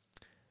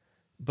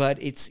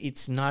 but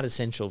it's not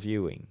essential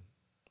viewing.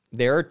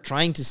 They're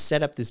trying to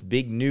set up this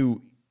big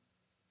new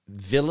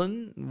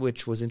villain,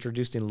 which was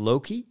introduced in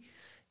Loki.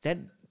 That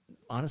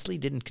honestly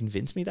didn't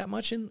convince me that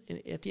much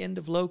at the end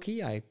of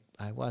Loki. I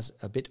was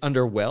a bit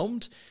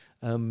underwhelmed.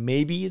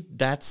 Maybe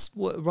that's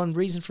one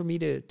reason for me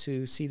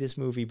to see this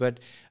movie. But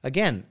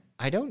again,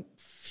 I don't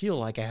feel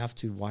like I have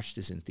to watch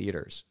this in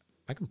theaters.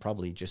 I can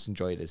probably just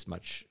enjoy it as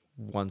much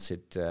once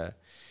it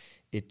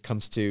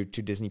comes to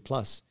Disney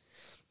Plus.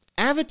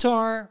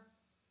 Avatar,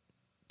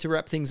 to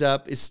wrap things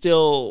up, is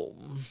still,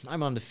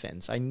 I'm on the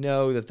fence. I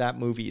know that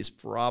movie is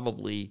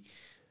probably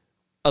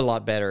a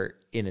lot better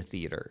in a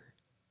theater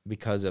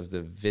because of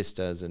the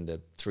vistas and the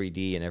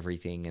 3D and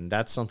everything, and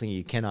that's something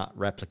you cannot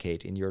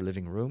replicate in your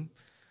living room.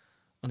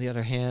 On the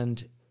other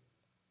hand,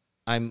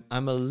 I'm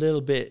a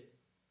little bit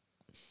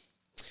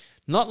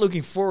not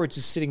looking forward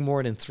to sitting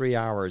more than 3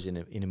 hours in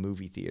a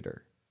movie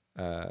theater.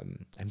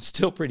 I'm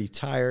still pretty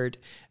tired,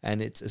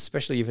 and it's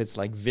especially if it's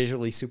like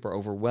visually super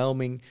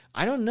overwhelming.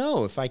 I don't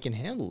know if I can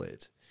handle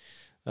it.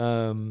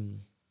 But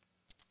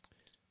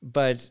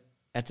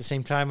at the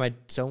same time, I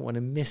don't want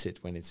to miss it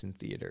when it's in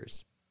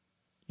theaters.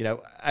 You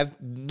know,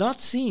 I've not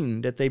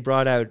seen that they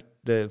brought out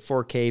the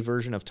 4K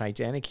version of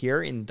Titanic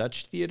here in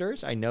Dutch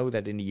theaters. I know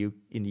that in the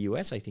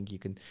US, I think you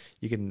can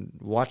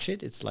watch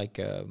it. It's like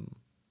an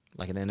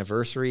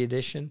anniversary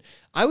edition.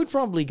 I would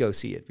probably go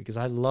see it because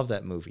I love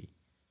that movie.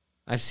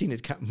 I've seen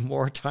it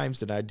more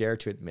times than I dare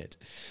to admit.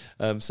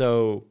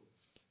 So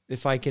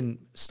if I can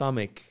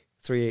stomach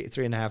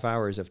 3.5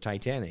 hours of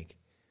Titanic,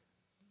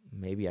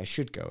 maybe I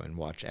should go and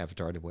watch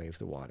Avatar: The Way of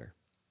the Water.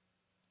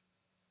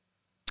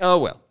 Oh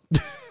well.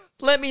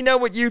 Let me know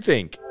what you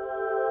think.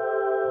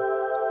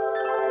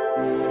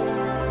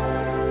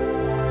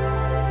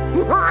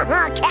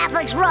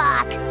 Catholics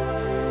rock!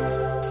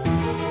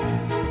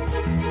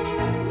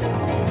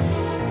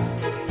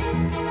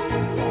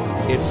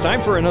 It's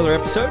time for another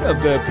episode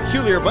of The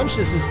Peculiar Bunch.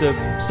 This is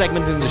the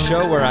segment in the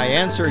show where I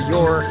answer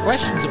your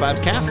questions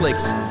about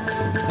Catholics.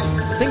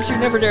 Things you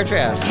never dare to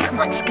ask.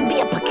 Catholics can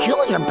be a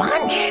peculiar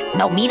bunch.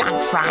 No meat on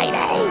Friday.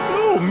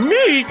 Oh,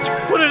 meat?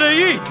 What do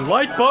they eat?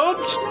 Light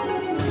bulbs?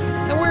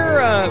 And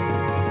we're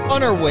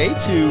on our way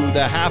to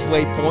the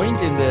halfway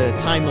point in the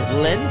time of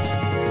Lent.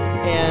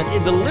 And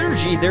in the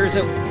liturgy, there's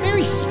a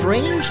very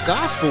strange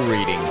gospel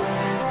reading.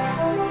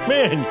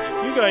 Man,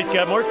 you guys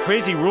got more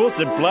crazy rules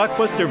than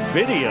Blockbuster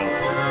Video.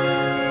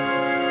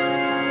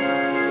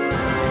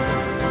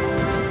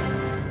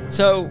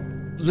 So,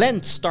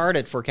 Lent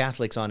started for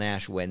Catholics on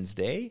Ash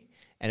Wednesday,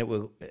 and it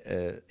will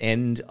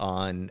end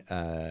on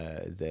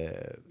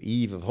the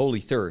eve of Holy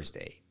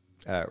Thursday,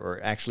 or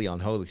actually on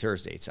Holy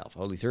Thursday itself.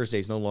 Holy Thursday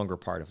is no longer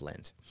part of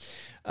Lent.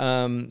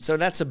 So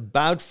that's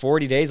about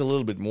 40 days, a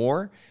little bit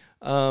more,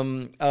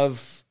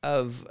 of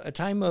a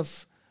time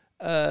of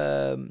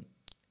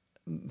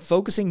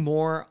focusing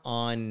more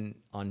on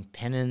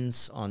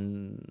penance,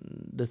 on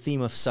the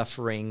theme of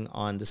suffering,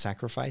 on the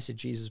sacrifice that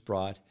Jesus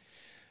brought,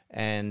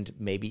 and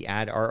maybe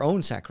add our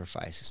own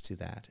sacrifices to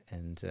that,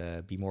 and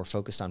be more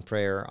focused on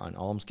prayer, on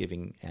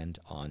almsgiving, and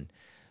on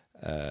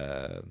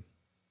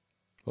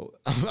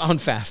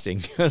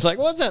fasting. I was like,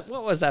 what's that?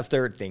 What was that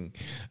third thing?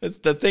 It's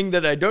the thing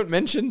that I don't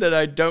mention, that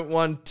I don't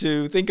want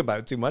to think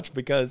about too much,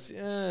 because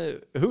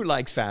who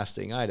likes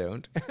fasting? I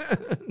don't.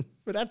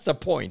 But that's the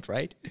point,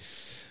 right?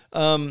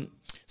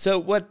 So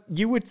what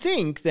you would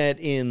think that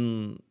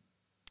in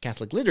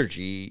Catholic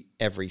liturgy,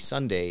 every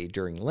Sunday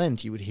during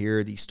Lent, you would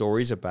hear these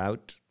stories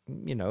about,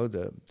 you know,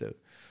 the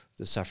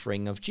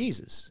suffering of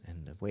Jesus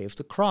and the way of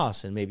the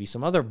cross, and maybe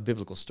some other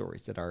biblical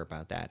stories that are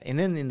about that. And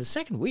then in the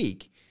second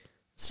week,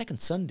 second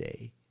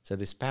Sunday, so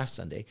this past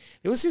Sunday,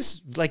 there was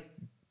this like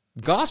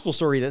gospel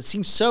story that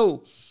seems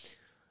so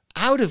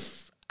out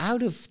of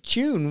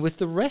tune with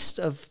the rest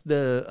of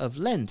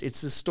Lent.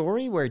 It's the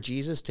story where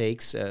Jesus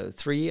takes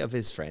 3 of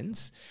his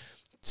friends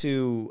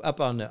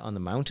up on the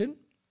mountain,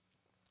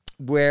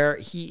 where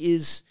he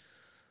is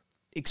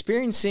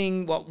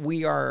experiencing what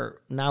we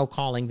are now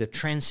calling the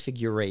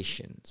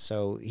transfiguration.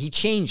 So he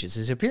changes,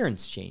 his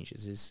appearance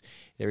changes.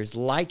 There is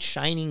light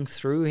shining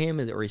through him,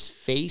 or his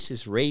face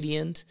is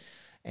radiant,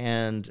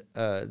 and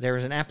there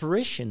is an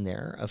apparition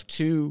there of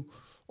 2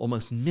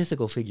 almost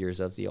mythical figures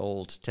of the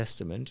Old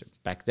Testament.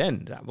 Back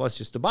then, that was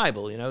just the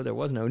Bible, you know, there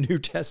was no New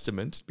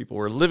Testament. People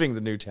were living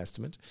the New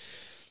Testament.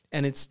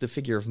 And it's the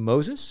figure of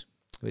Moses,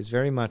 who is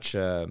very much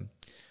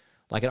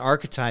like an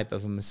archetype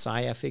of a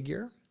Messiah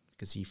figure,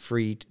 because he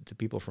freed the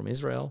people from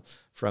Israel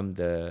from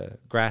the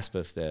grasp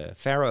of the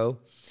Pharaoh.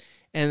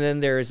 And then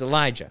there is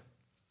Elijah.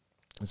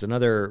 It's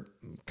another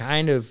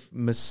kind of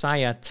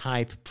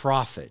Messiah-type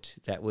prophet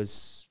that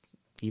was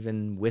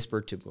even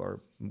whispered to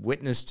or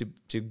witnessed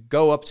to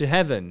go up to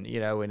heaven,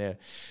 in a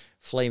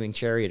flaming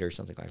chariot or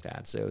something like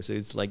that. So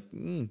it's like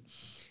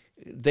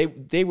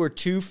they were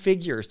two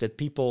figures that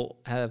people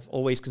have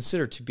always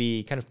considered to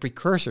be kind of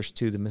precursors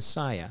to the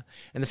Messiah.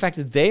 And the fact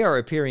that they are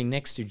appearing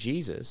next to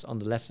Jesus on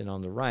the left and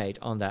on the right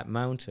on that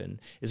mountain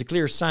is a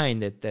clear sign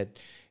that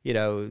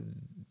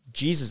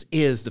Jesus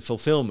is the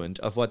fulfillment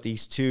of what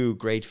these two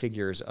great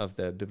figures of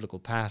the biblical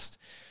past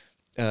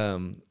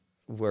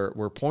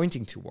were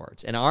pointing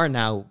towards and are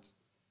now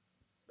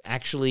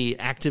actually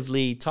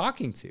actively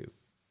talking to.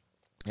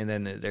 And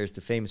then there's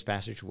the famous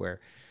passage where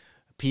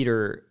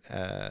Peter,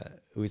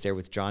 who is there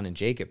with John and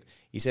Jacob,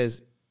 he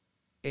says,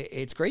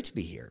 "It's great to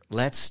be here.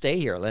 Let's stay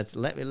here. Let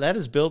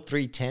us build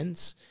 3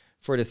 tents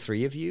for the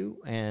 3 of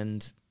you,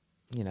 and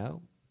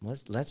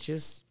let's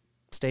just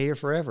stay here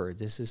forever.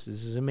 This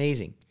is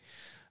amazing."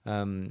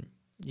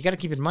 You got to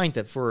keep in mind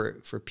that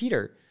for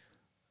Peter,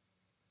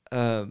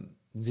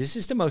 this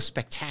is the most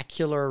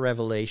spectacular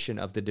revelation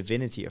of the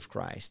divinity of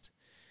Christ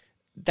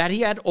that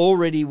he had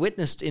already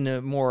witnessed in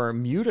a more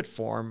muted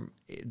form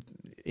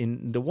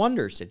in the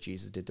wonders that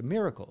Jesus did, the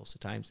miracles, the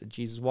times that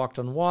Jesus walked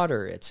on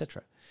water,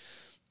 etc.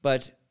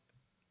 But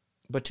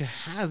to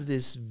have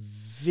this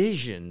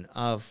vision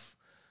of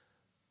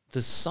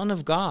the Son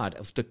of God,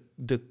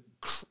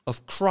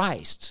 of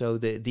Christ, so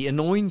the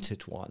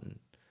anointed one,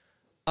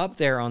 up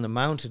there on the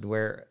mountain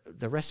where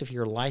the rest of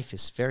your life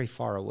is very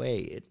far away,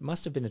 it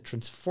must have been a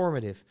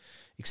transformative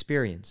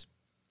experience.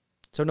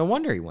 So no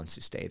wonder he wants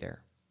to stay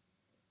there.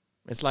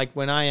 It's like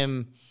when I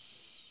am,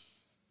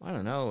 I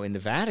don't know, in the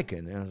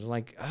Vatican, and I was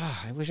like,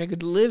 I wish I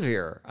could live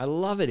here. I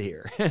love it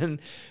here. And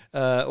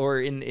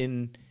or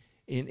in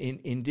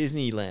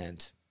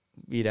Disneyland,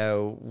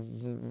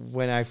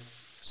 when I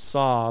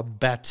saw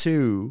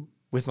Batuu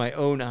with my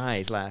own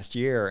eyes last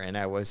year, and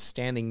I was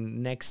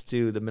standing next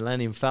to the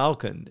Millennium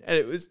Falcon, and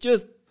it was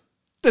just,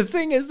 the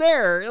thing is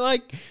there.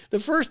 Like, the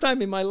first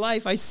time in my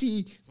life I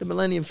see the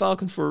Millennium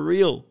Falcon for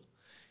real.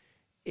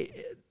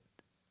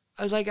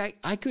 I was like,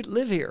 I could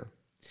live here.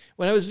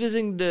 When I was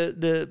visiting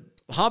the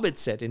Hobbit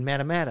set in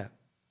Matamata,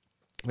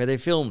 where they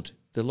filmed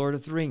The Lord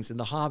of the Rings and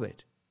The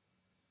Hobbit,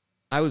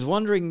 I was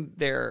wandering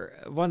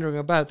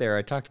about there.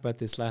 I talked about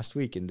this last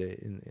week in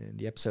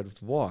the episode of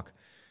The Walk.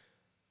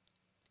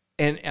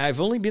 And I've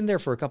only been there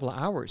for a couple of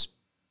hours,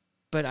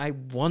 but I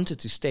wanted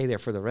to stay there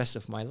for the rest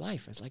of my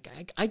life. I was like,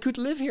 I could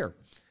live here.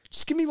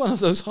 Just give me one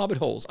of those hobbit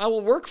holes. I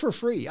will work for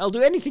free. I'll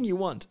do anything you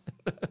want.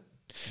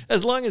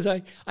 As long as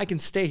I can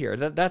stay here.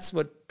 That's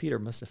what Peter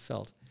must have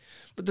felt.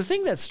 But the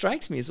thing that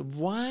strikes me is,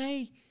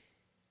 why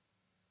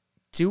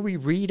do we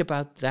read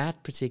about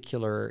that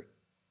particular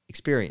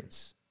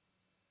experience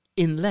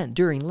in Lent,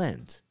 during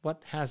Lent?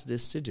 What has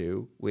this to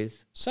do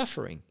with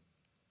suffering?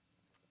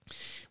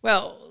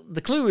 Well,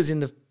 the clue is in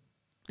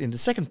the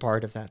second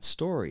part of that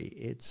story.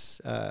 It's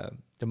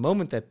the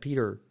moment that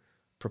Peter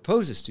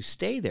proposes to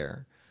stay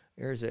there.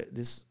 There's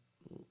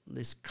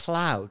this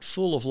cloud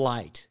full of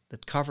light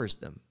that covers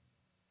them.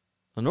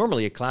 Well,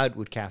 normally a cloud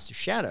would cast a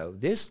shadow.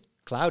 This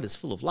cloud is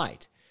full of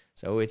light.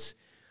 So it's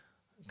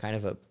kind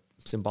of a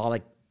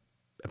symbolic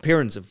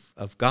appearance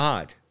of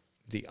God.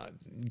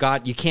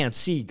 God, you can't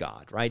see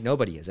God, right?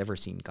 Nobody has ever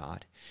seen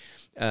God.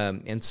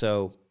 And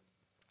so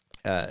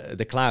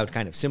the cloud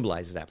kind of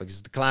symbolizes that,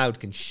 because the cloud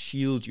can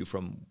shield you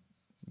from,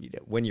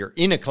 when you're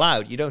in a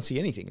cloud, you don't see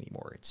anything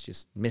anymore. It's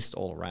just mist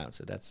all around.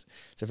 So it's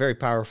a very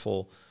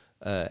powerful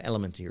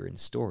element here in the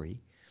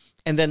story.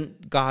 And then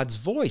God's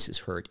voice is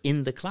heard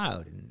in the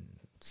cloud and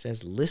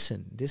says,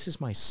 "Listen, this is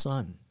my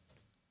son.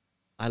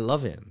 I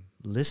love him.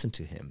 Listen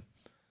to him."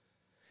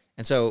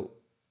 And so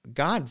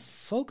God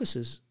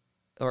focuses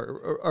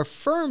or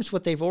affirms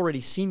what they've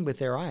already seen with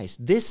their eyes.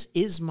 This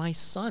is my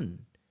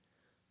son.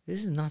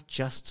 This is not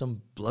just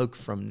some bloke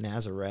from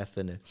Nazareth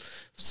and a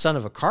son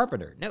of a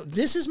carpenter. No,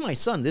 this is my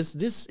son. This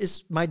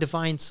is my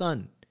divine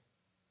son.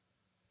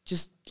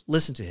 Just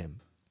listen to him.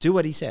 Do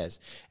what he says.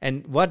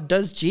 And what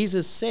does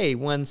Jesus say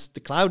once the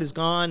cloud is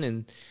gone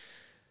and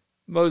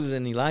Moses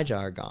and Elijah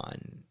are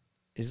gone?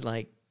 Is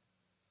like,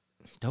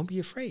 don't be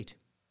afraid.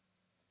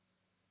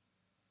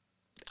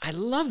 I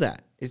love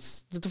that.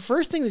 It's the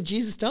first thing that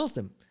Jesus tells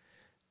them.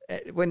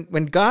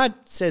 When God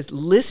says,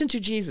 listen to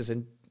Jesus,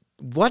 and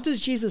what does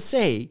Jesus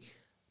say?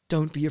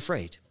 Don't be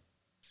afraid.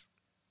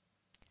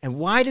 And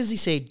why does he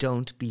say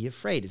don't be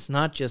afraid? It's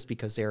not just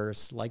because they're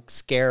like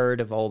scared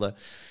of all the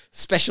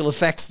special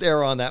effects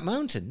there on that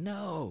mountain.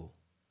 No.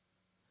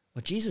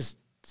 What Jesus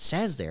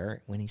says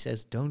there when he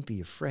says don't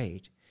be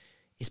afraid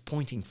is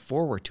pointing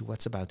forward to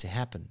what's about to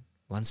happen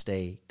once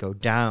they go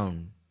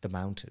down the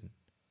mountain.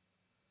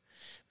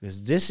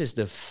 Because this is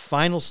the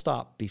final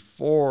stop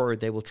before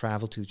they will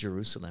travel to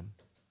Jerusalem,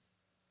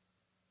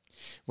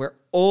 where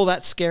all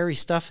that scary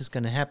stuff is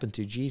going to happen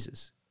to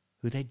Jesus,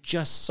 who they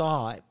just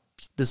saw,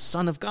 the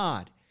Son of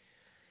God.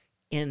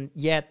 And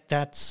yet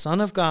that Son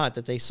of God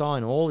that they saw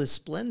in all his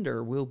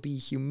splendor will be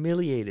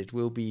humiliated,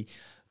 will be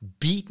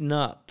beaten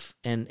up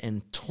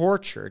and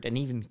tortured and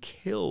even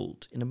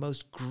killed in the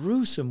most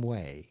gruesome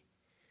way.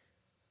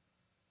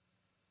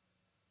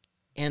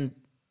 And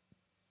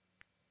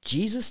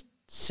Jesus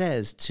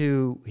says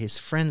to his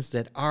friends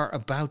that are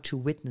about to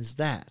witness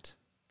that,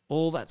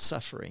 all that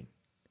suffering,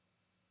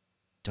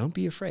 don't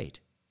be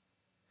afraid.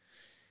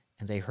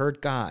 And they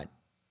heard God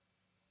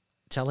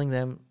telling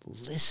them,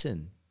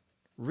 listen,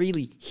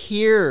 really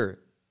hear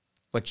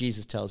what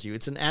Jesus tells you.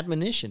 It's an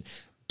admonition.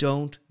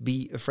 Don't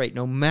be afraid.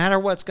 No matter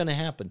what's going to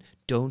happen,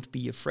 don't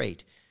be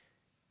afraid.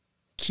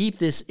 Keep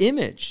this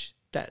image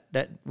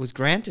that was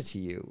granted to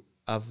you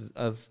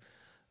of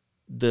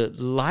the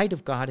light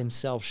of God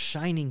himself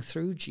shining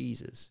through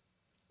Jesus.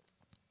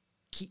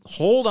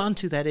 Hold on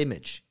to that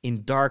image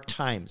in dark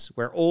times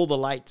where all the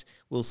light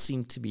will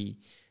seem to be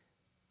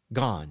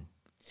gone.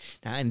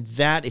 Now, and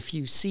that, if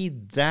you see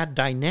that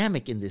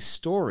dynamic in this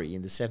story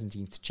in the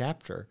 17th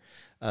chapter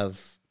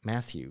of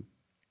Matthew,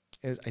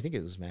 I think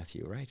it was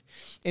Matthew, right?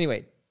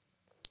 Anyway,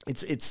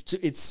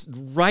 it's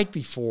right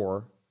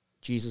before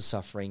Jesus'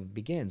 suffering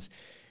begins.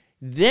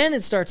 Then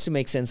it starts to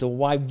make sense of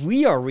why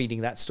we are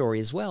reading that story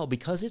as well,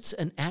 because it's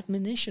an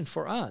admonition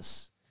for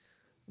us.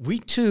 We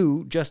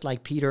too, just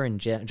like Peter and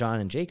John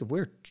and Jacob,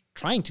 we're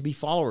trying to be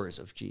followers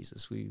of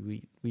Jesus.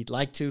 We'd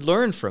like to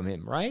learn from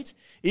him, right?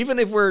 Even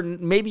if we're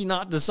maybe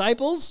not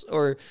disciples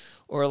or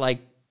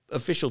like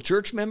official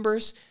church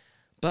members,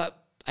 but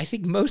I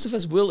think most of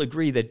us will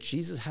agree that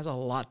Jesus has a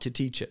lot to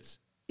teach us,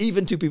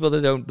 even to people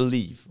that don't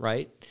believe,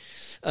 right?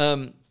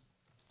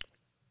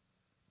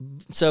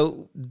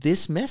 So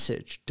this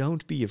message,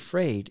 don't be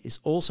afraid, is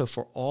also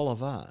for all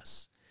of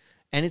us.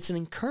 And it's an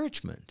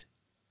encouragement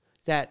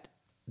that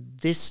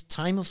this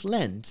time of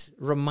Lent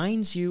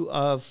reminds you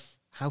of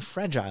how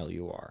fragile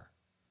you are,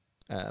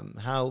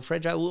 how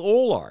fragile we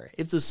all are.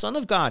 If the Son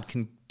of God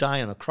can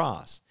die on a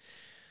cross,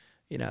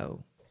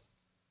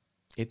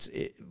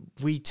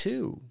 we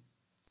too,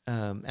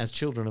 as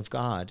children of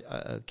God,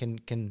 can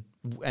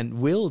and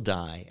will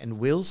die and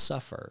will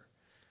suffer.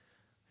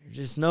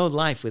 There's no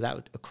life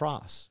without a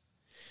cross.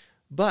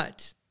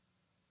 But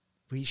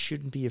we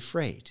shouldn't be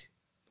afraid.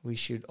 We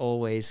should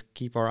always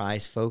keep our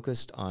eyes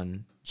focused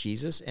on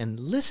Jesus and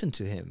listen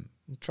to him.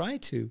 And try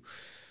to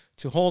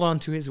hold on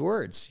to his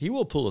words. He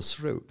will pull us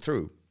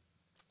through.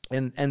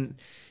 And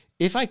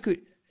if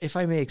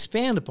I may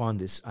expand upon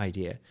this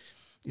idea,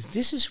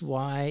 this is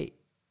why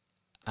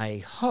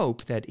I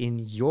hope that in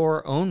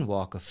your own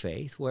walk of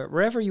faith,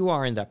 wherever you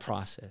are in that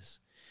process,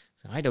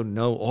 I don't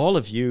know all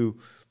of you,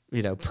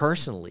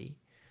 personally,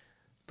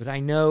 but I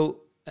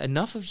know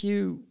enough of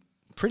you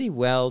pretty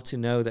well to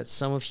know that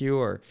some of you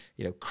are,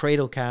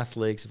 cradle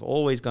Catholics, have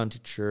always gone to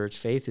church.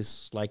 Faith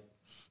is like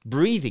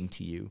breathing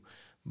to you.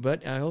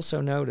 But I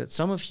also know that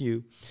some of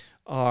you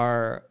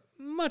are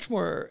much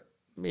more,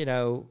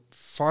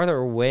 farther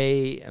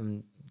away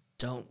and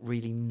don't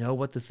really know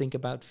what to think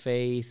about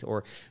faith,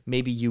 or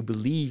maybe you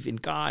believe in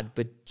God,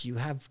 but you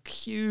have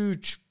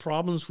huge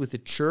problems with the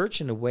church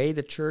and the way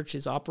the church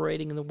is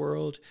operating in the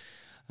world.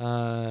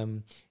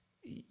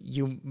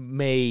 You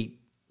may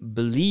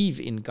believe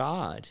in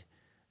God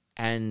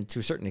and to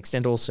a certain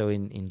extent also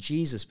in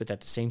Jesus, but at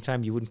the same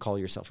time you wouldn't call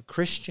yourself a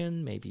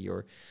Christian. Maybe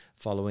you're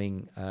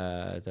following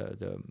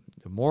the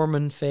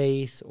Mormon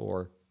faith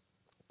or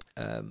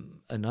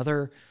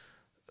another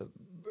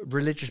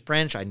religious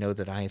branch. I know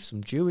that I have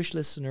some Jewish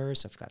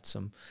listeners. I've got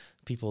some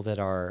people that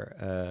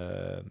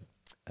are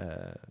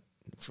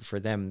for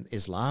them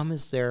Islam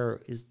is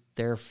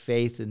their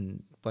faith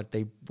and what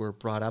they were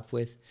brought up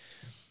with.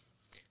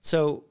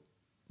 So,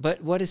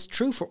 but what is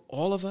true for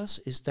all of us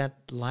is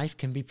that life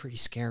can be pretty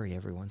scary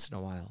every once in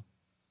a while.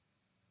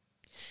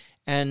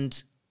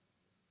 And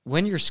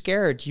when you're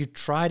scared, you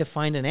try to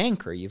find an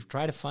anchor. You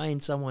try to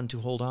find someone to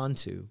hold on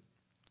to.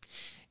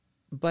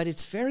 But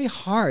it's very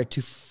hard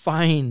to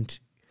find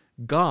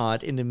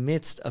God in the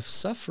midst of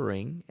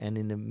suffering and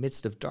in the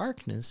midst of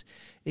darkness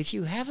if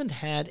you haven't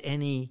had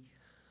any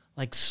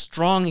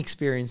strong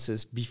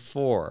experiences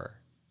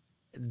before.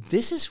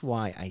 This is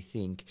why I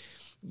think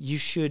you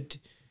should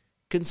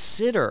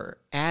consider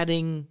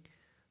adding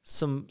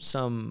some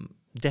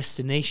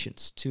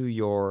destinations to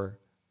your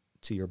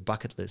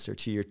bucket list or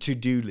to your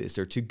to-do list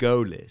or to-go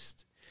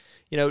list.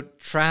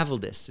 Travel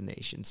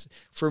destinations.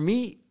 For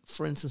me,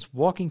 for instance,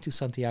 walking to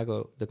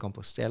Santiago de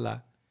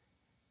Compostela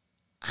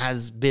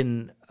has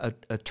been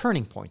a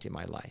turning point in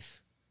my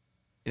life.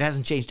 It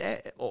hasn't changed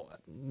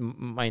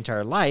my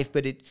entire life,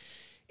 but it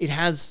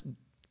has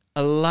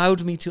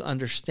allowed me to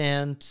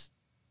understand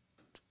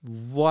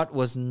what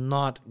was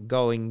not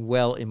going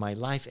well in my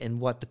life and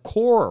what the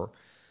core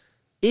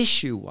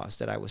issue was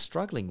that I was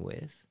struggling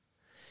with.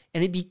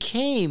 And it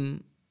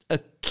became a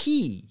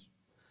key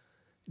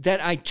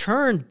that I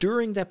turned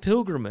during that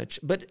pilgrimage,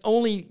 but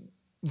only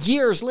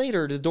years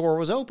later the door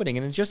was opening.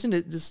 And just in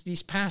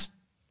these past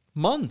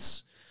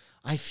months,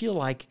 I feel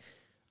like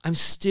I'm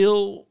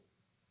still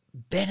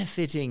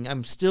benefiting.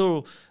 I'm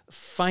still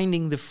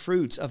finding the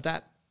fruits of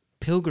that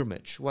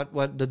pilgrimage,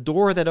 what the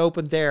door that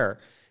opened there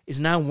is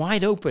now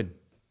wide open,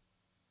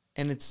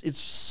 and it's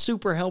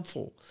super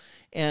helpful.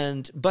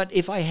 But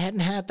if I hadn't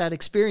had that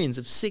experience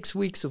of 6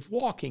 weeks of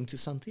walking to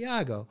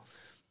Santiago,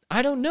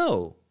 I don't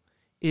know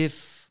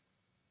if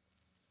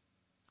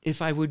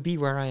I would be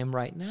where I am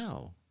right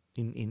now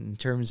in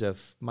terms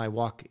of my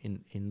walk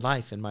in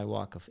life and my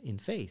walk in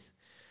faith.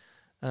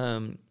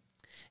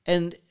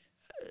 And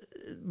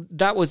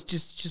that was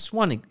just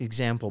one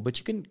example, but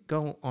you can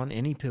go on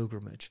any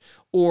pilgrimage.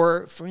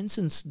 Or, for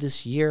instance,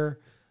 this year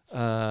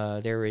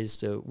there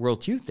is the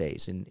World Youth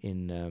Days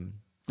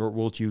or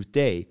World Youth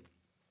Day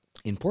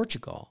in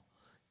Portugal,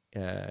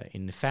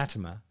 in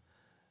Fatima,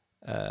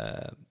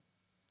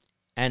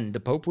 and the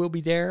Pope will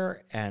be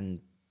there, and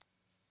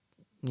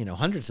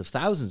hundreds of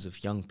thousands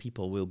of young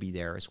people will be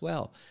there as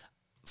well.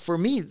 For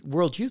me,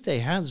 World Youth Day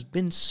has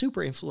been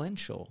super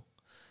influential.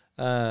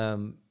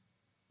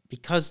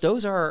 Because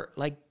those are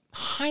like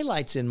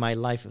highlights in my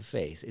life of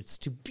faith. It's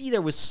to be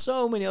there with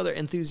so many other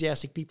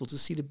enthusiastic people, to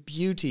see the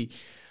beauty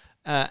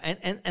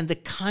and the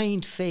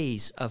kind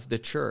face of the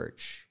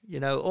church.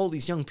 All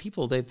these young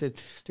people,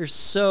 they're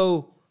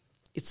so,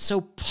 it's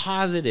so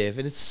positive,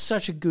 and it's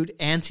such a good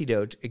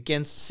antidote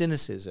against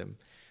cynicism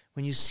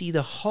when you see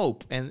the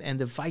hope and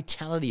the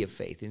vitality of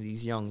faith in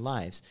these young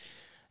lives.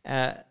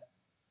 I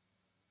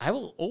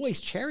will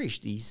always cherish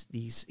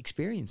these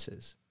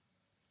experiences.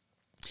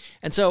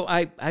 And so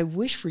I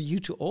wish for you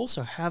to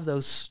also have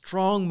those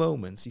strong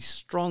moments, these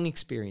strong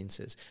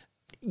experiences.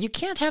 You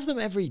can't have them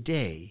every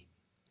day.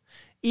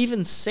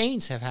 Even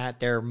saints have had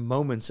their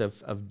moments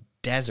of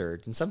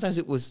desert. And sometimes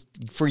it was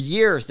for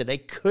years that they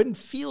couldn't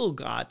feel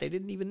God. They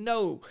didn't even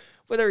know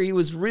whether he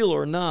was real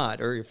or not,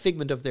 or a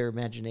figment of their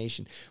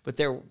imagination. But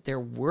there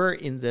were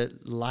in the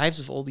lives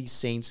of all these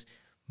saints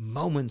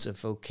moments of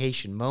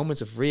vocation,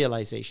 moments of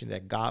realization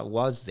that God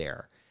was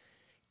there.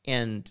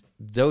 And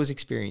those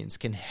experiences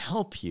can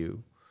help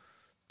you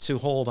to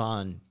hold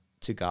on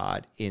to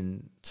God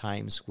in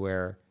times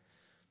where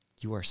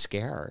you are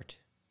scared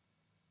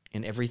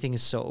and everything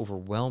is so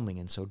overwhelming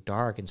and so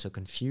dark and so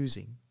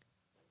confusing.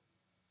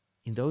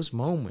 In those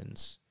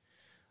moments,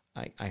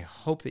 I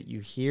hope that you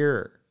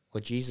hear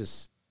what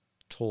Jesus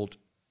told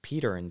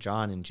Peter and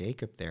John and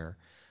Jacob there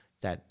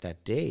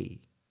that day.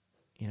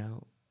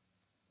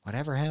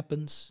 Whatever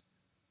happens,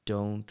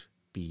 don't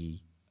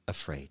be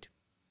afraid.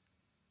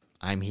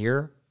 I'm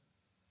here,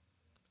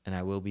 and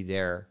I will be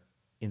there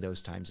in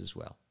those times as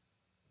well.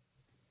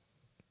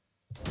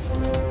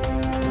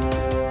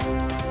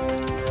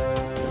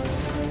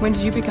 When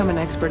did you become an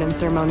expert in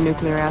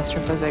thermonuclear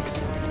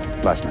astrophysics?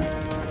 Last night.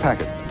 The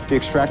packet. The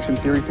extraction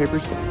theory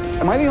papers.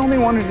 Am I the only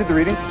one who did the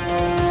reading?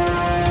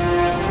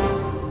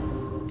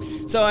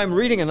 So I'm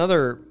reading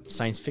another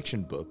science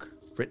fiction book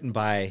written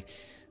by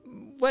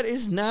what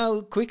is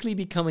now quickly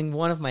becoming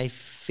one of my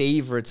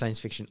favorite science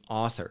fiction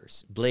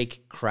authors,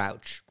 Blake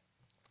Crouch.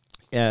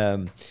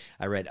 I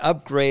read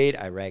Upgrade,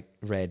 I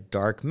read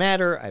Dark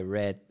Matter, I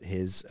read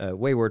his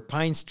Wayward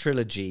Pines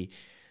trilogy,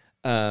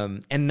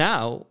 and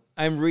now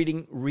I'm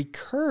reading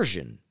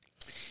Recursion.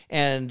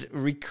 And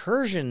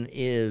Recursion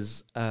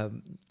is,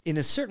 in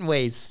a certain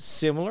way,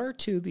 similar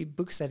to the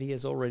books that he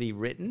has already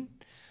written,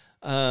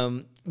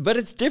 but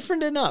it's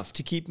different enough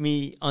to keep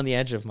me on the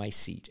edge of my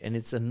seat. And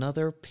it's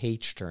another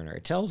page-turner.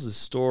 It tells the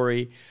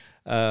story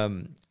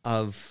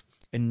of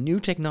a new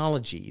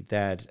technology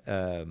that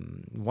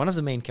one of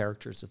the main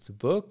characters of the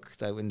book,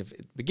 that in the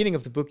beginning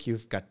of the book,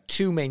 you've got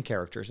two main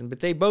characters, but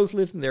they both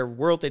live in their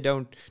world. They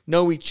don't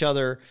know each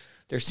other.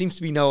 There seems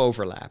to be no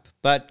overlap.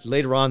 But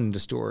later on in the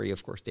story,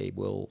 of course, they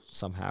will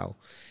somehow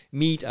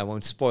meet. I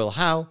won't spoil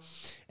how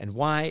and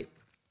why.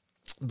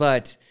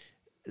 But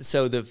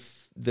so the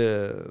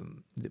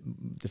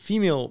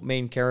female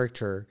main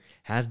character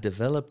has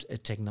developed a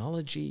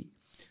technology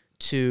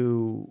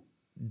to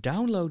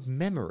download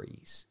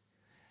memories.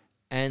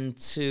 And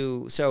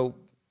so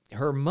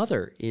her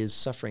mother is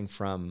suffering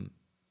from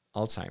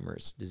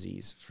Alzheimer's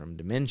disease, from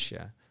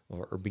dementia,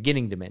 or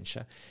beginning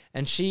dementia.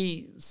 And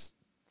she's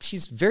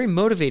very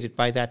motivated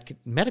by that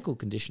medical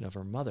condition of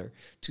her mother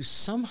to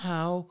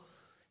somehow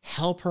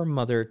help her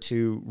mother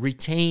to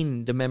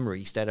retain the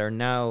memories that are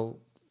now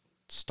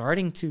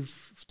starting to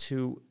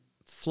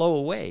flow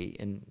away.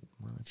 And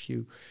well, if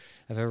you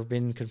have ever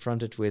been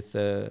confronted with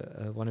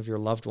one of your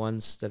loved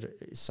ones that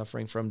is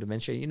suffering from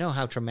dementia, you know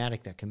how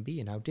traumatic that can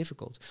be and how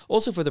difficult.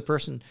 Also for the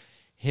person,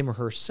 him or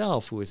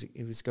herself, who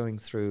is going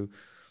through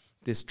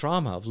this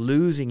trauma of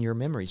losing your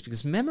memories,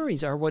 because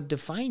memories are what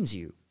defines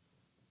you.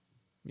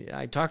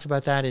 I talked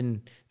about that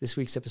in this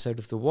week's episode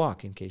of The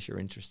Walk, in case you're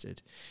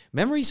interested.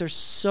 Memories are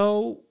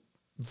so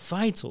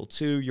vital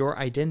to your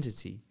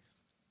identity.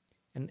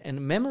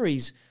 And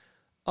memories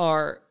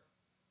are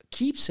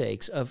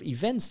keepsakes of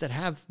events that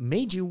have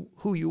made you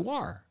who you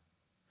are.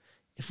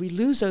 If we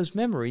lose those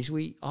memories,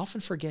 we often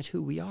forget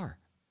who we are.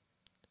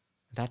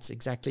 That's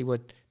exactly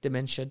what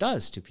dementia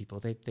does to people.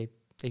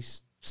 They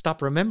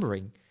stop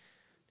remembering.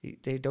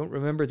 They don't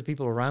remember the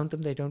people around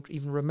them. They don't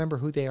even remember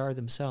who they are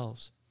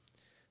themselves.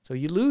 So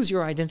you lose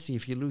your identity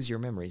if you lose your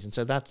memories. And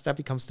so that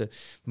becomes the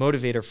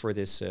motivator for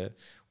this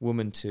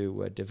woman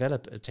to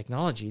develop a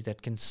technology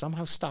that can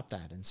somehow stop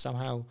that and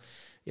somehow,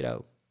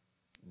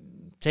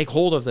 take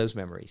hold of those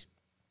memories.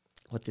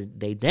 What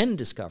they then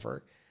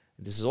discover,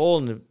 and this is all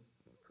in the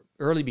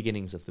early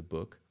beginnings of the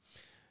book,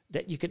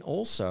 that you can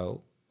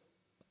also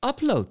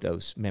upload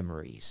those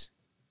memories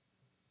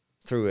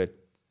through a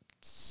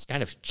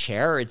kind of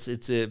chair. It's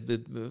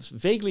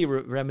vaguely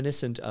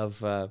reminiscent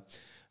of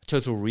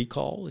Total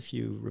Recall, if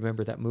you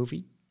remember that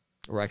movie.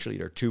 Or actually,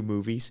 there are two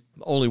movies.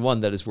 Only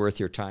one that is worth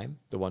your time,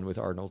 the one with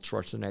Arnold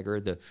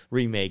Schwarzenegger. The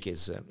remake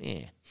is,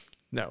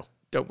 no,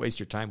 don't waste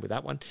your time with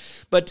that one.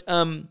 But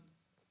then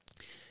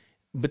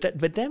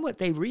what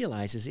they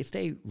realize is if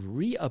they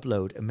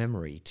re-upload a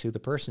memory to the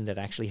person that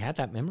actually had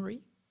that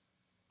memory,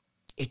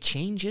 it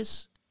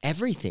changes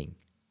everything.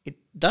 It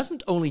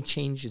doesn't only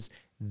changes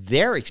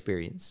their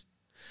experience.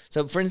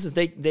 So, for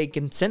instance, they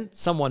can send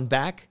someone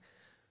back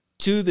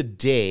to the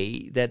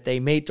day that they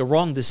made the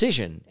wrong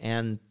decision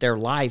and their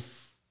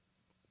life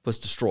was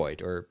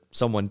destroyed or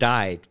someone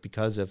died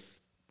because of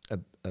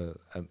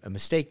a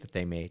mistake that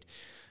they made.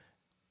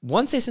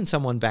 Once they send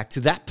someone back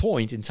to that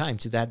point in time,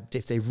 to that,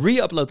 if they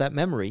re-upload that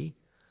memory,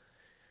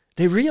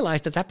 they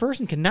realize that that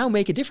person can now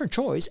make a different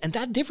choice, and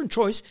that different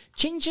choice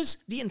changes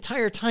the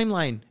entire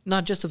timeline,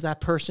 not just of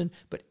that person,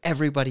 but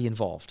everybody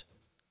involved.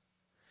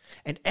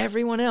 And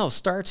everyone else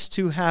starts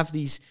to have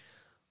these,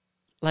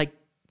 like,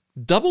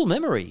 double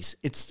memories.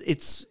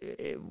 It's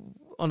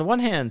on the one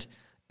hand,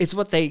 it's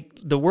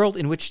the world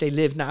in which they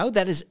live now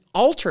that is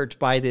altered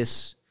by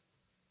this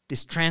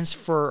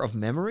transfer of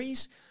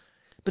memories.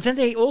 But then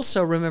they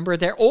also remember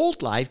their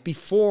old life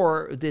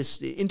before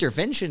this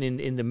intervention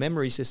in the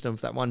memory system of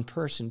that one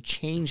person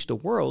changed the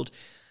world.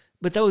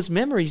 But those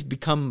memories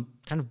become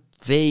kind of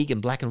vague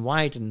and black and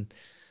white, and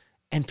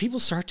people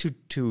start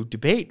to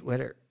debate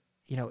whether,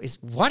 is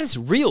what is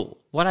real,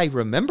 what I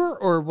remember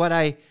or what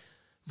I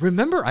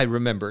remember I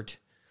remembered.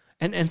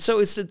 And so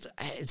it's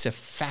a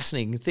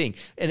fascinating thing.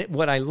 And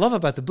what I love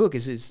about the book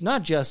is it's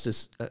not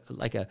just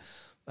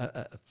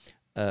how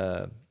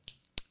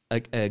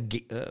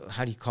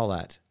do you call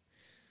that?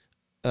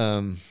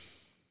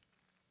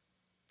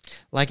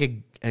 Like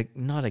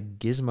not a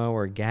gizmo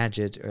or a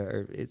gadget,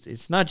 or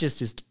it's not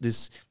just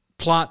this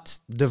plot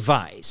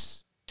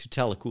device to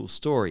tell a cool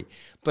story,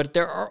 but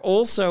there are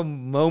also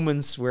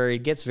moments where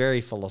it gets very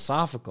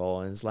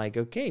philosophical, and it's like,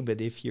 okay, but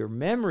if your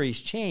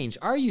memories change,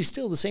 are you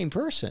still the same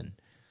person?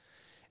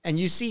 And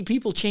you see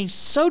people change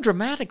so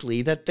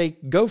dramatically that they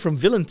go from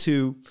villain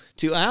to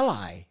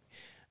ally.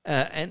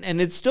 And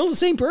it's still the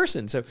same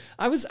person. So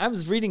I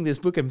was reading this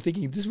book and I'm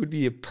thinking this would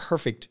be a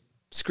perfect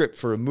script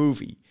for a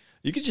movie.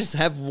 You could just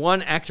have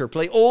one actor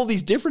play all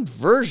these different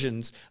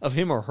versions of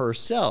him or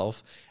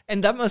herself,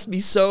 and that must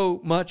be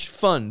so much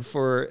fun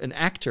for an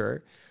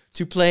actor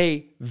to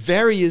play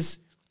various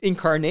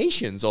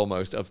incarnations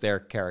almost of their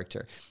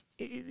character.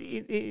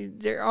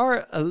 There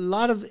are a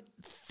lot of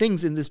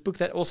things in this book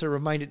that also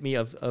reminded me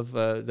of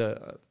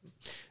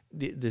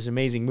this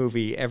amazing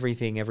movie,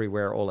 Everything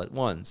Everywhere All at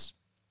Once.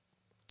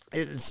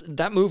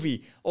 That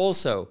movie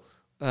also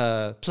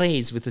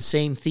plays with the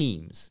same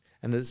themes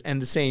and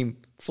the same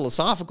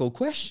philosophical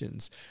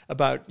questions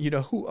about,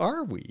 who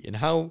are we and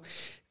how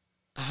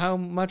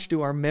much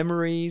do our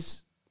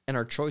memories and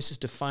our choices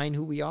define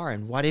who we are,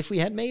 and what if we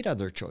had made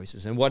other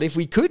choices, and what if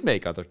we could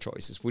make other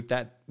choices? Would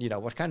that,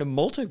 what kind of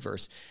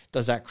multiverse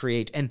does that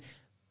create?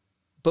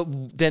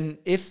 But then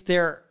if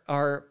there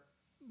are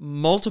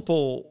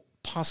multiple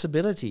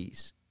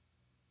possibilities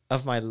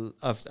of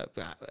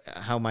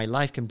how my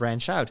life can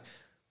branch out,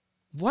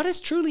 what is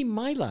truly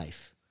my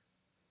life?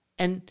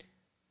 And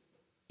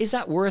is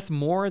that worth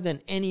more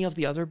than any of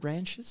the other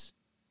branches?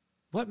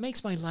 What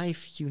makes my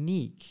life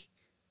unique?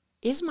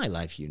 Is my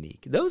life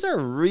unique? Those are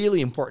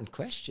really important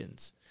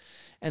questions.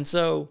 And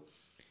so,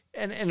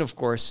 and of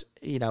course,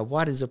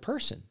 what is a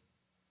person?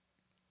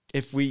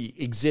 If we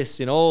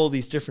exist in all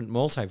these different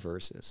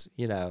multiverses,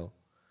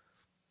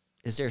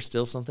 is there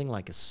still something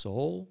like a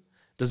soul?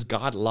 Does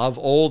God love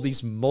all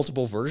these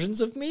multiple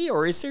versions of me,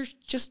 or is there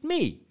just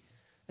me?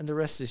 And the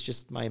rest is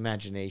just my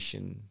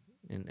imagination,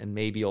 and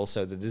maybe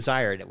also the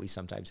desire that we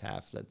sometimes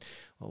have that,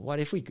 well, what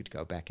if we could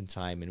go back in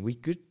time and we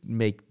could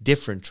make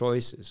different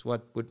choices?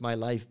 What would my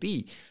life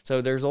be?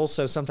 So there's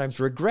also sometimes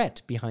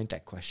regret behind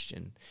that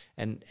question.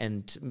 And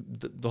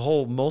the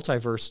whole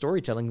multiverse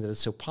storytelling that is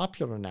so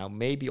popular now,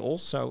 maybe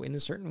also in a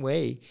certain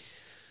way,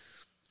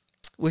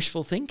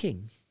 wishful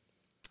thinking.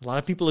 A lot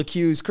of people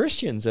accuse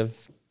Christians of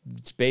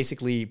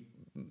basically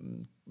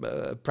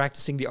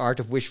practicing the art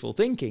of wishful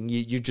thinking.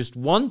 You just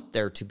want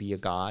there to be a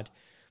God.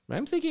 But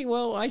I'm thinking,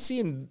 well, I see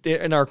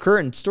in our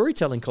current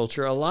storytelling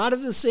culture a lot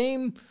of the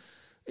same,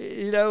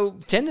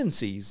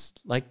 tendencies.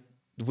 Like,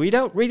 we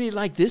don't really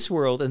like this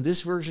world and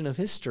this version of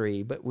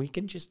history, but we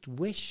can just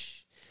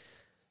wish,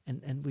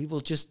 and we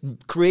will just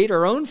create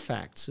our own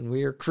facts, and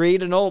we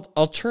create an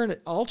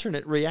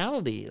alternate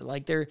reality.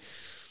 Like,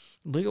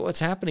 look at what's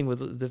happening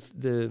with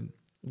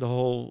the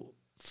whole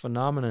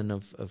phenomenon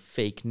of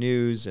fake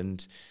news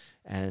and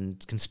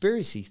and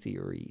conspiracy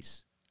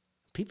theories,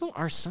 people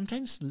are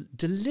sometimes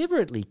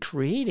deliberately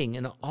creating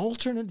an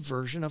alternate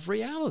version of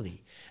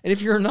reality. And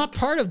if you're not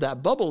part of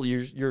that bubble,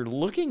 you're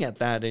looking at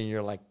that and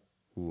you're like,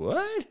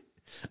 what?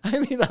 I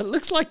mean, that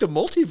looks like the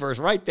multiverse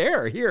right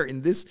there, here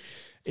in this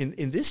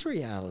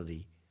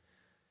reality.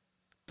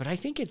 But I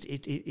think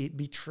it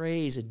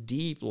betrays a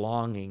deep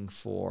longing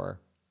for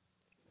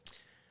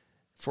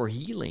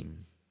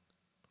healing,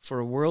 for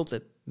a world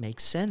that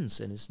makes sense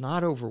and is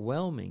not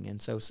overwhelming.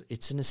 And so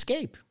it's an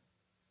escape.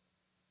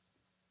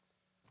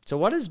 So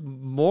what is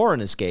more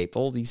an escape?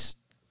 All these,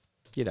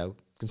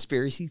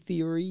 conspiracy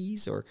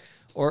theories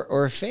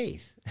or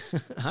faith?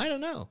 I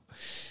don't know.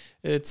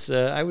 It's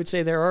I would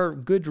say there are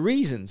good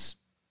reasons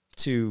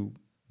to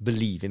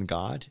believe in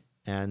God.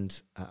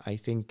 And I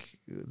think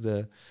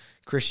the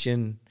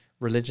Christian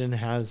religion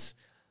has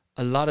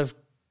a lot of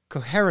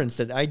coherence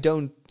that I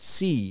don't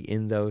see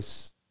in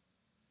those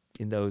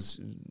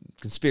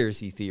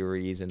conspiracy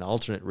theories and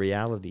alternate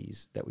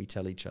realities that we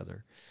tell each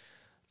other.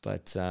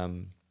 But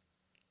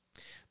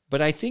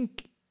I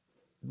think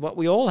what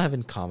we all have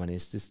in common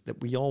is this,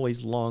 that we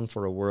always long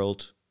for a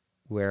world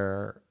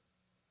where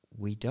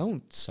we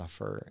don't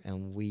suffer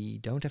and we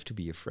don't have to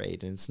be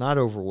afraid, and it's not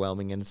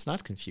overwhelming and it's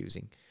not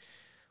confusing.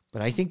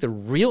 But I think the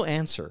real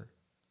answer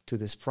to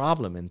this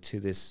problem and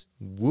to this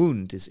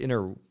wound, this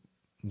inner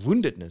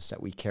woundedness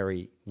that we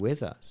carry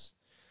with us,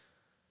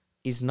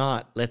 is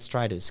not, let's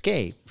try to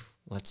escape,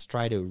 let's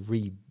try to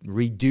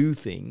redo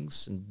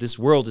things, and this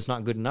world is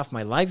not good enough,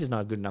 my life is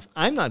not good enough,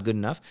 I'm not good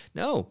enough.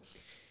 No,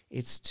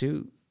 it's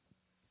to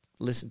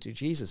listen to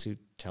Jesus, who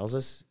tells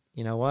us,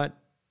 you know what,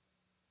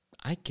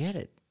 I get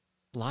it.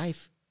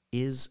 Life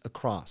is a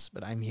cross,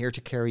 but I'm here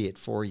to carry it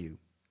for you.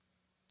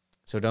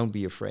 So don't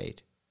be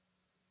afraid.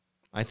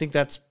 I think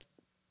that's,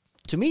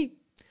 to me,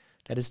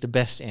 that is the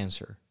best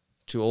answer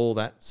to all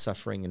that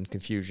suffering and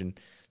confusion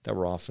that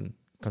we're often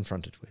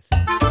confronted with.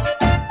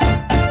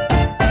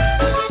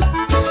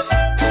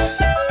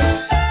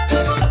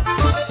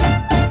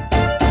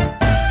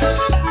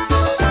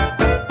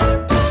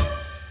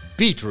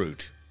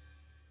 Beetroot.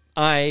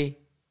 I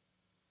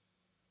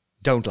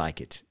don't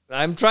like it.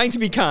 I'm trying to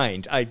be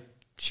kind. I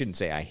shouldn't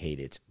say I hate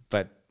it,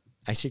 but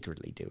I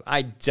secretly do.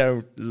 I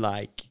don't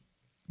like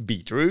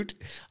beetroot.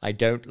 I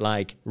don't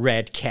like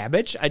red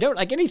cabbage. I don't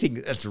like anything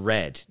that's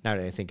red, now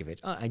that I think of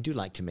it. I do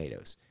like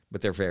tomatoes,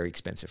 but they're very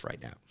expensive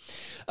right now.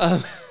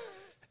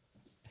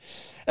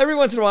 Every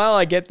once in a while,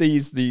 I get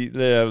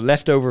the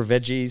leftover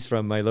veggies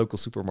from my local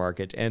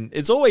supermarket, and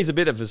it's always a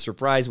bit of a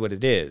surprise what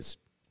it is.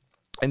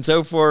 And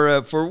so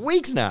for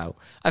weeks now,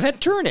 I've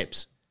had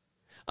turnips.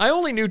 I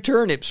only knew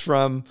turnips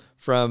from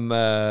what's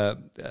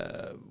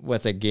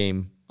that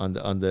game on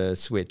the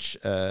Switch,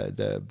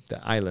 the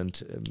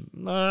island,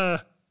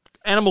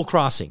 Animal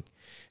Crossing.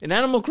 In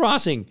Animal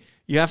Crossing,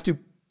 you have to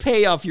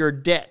pay off your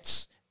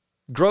debts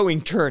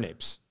growing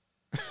turnips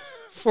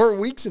for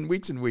weeks and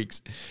weeks and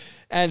weeks.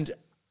 And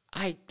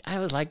I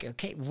was like,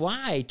 okay,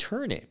 why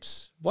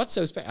turnips? What's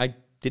so special? I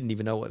didn't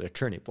even know what a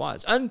turnip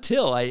was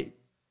until I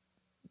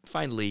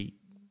finally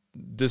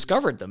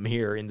discovered them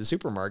here in the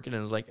supermarket, and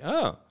I was like,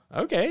 oh,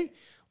 okay.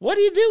 What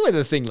do you do with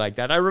a thing like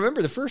that? I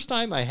remember the first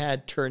time I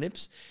had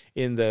turnips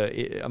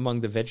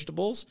among the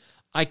vegetables,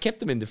 I kept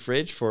them in the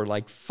fridge for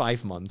like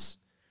 5 months,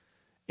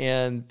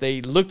 and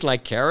they looked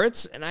like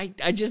carrots, and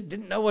I just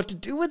didn't know what to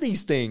do with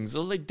these things.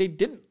 Like, they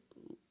didn't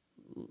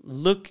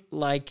look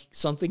like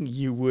something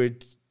you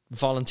would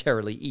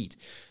voluntarily eat.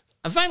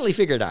 I finally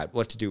figured out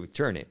what to do with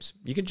turnips.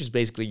 You can just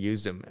basically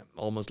use them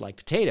almost like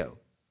potato.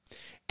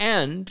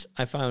 And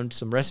I found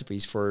some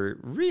recipes for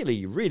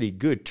really, really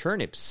good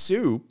turnip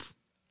soup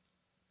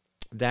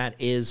that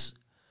is...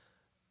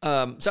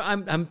 so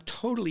I'm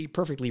totally,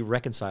 perfectly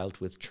reconciled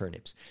with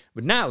turnips.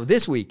 But now,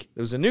 this week,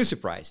 there was a new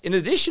surprise. In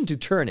addition to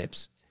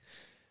turnips,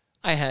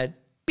 I had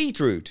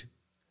beetroot.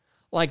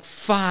 Like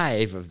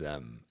 5 of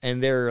them.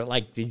 And they're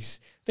like these...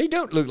 They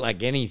don't look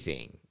like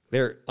anything.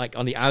 They're like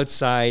on the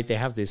outside, they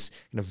have this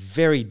kind of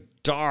very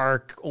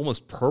dark,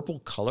 almost purple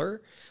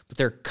color. But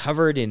they're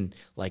covered in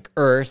like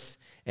earth.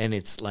 And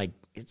it's like,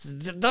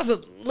 it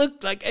doesn't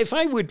look like, if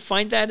I would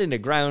find that in the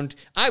ground,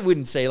 I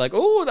wouldn't say like,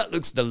 oh, that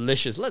looks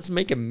delicious, let's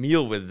make a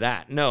meal with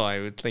that. No,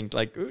 I would think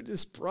like, oh,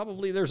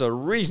 there's a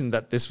reason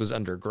that this was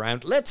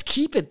underground. Let's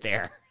keep it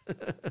there.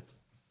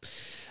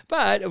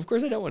 But, of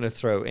course, I don't want to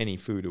throw any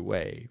food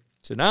away.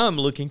 So now I'm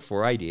looking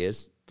for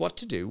ideas what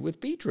to do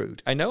with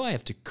beetroot. I know I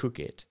have to cook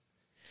it.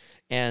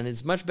 And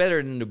it's much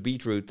better than the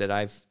beetroot that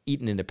I've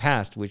eaten in the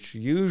past, which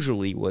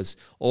usually was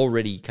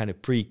already kind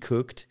of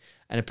pre-cooked.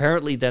 And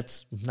apparently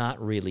that's not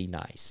really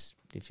nice.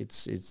 If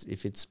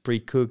it's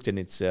pre-cooked and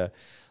it's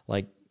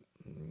like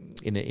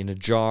in a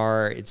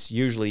jar, it's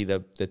usually the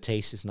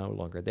taste is no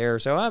longer there.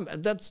 So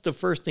that's the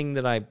first thing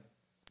that I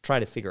try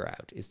to figure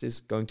out. Is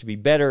this going to be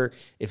better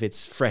if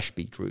it's fresh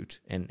beetroot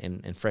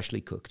and freshly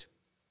cooked?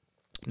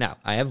 Now,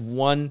 I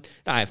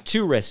have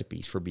 2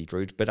 recipes for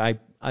beetroot, but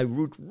I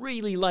would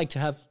really like to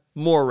have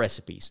more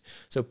recipes.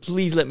 So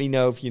please let me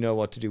know if you know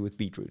what to do with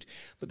beetroot.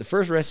 But the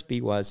first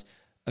recipe was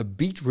a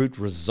beetroot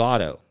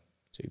risotto.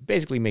 So you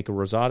basically make a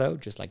risotto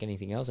just like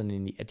anything else, and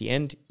then at the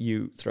end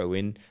you throw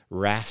in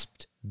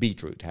rasped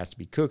beetroot. It has to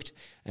be cooked,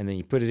 and then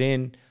you put it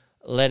in,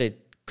 let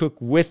it cook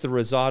with the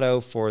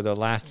risotto for the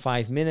last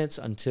 5 minutes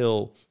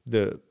until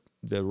the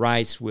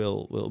rice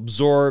will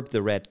absorb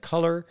the red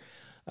color.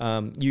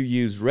 You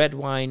use red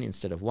wine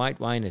instead of white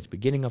wine at the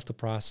beginning of the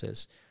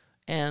process.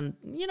 And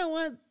you know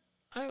what?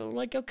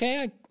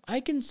 I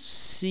can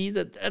see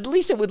that at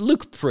least it would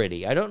look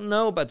pretty. I don't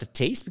know about the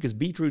taste because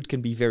beetroot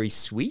can be very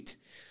sweet.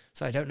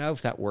 So I don't know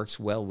if that works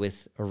well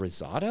with a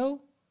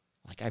risotto.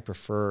 Like I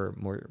prefer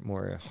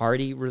more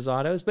hearty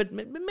risottos, but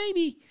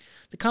maybe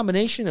the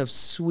combination of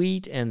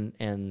sweet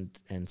and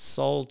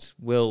salt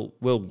will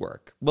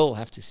work. We'll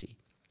have to see.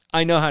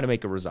 I know how to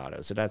make a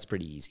risotto, so that's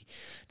pretty easy.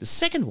 The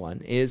second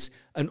one is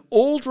an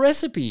old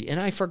recipe,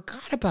 and I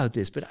forgot about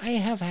this, but I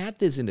have had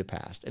this in the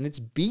past, and it's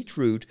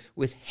beetroot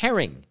with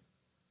herring.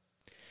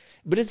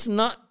 But it's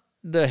not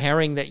the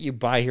herring that you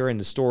buy here in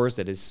the stores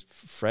that is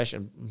fresh,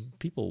 and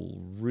people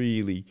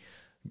really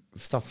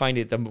find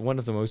it one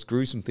of the most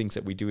gruesome things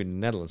that we do in the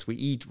Netherlands. We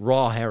eat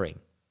raw herring.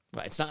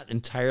 Well, it's not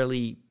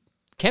entirely,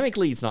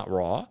 chemically it's not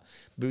raw,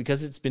 but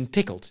because it's been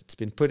pickled. It's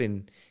been put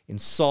in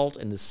salt,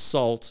 and the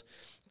salt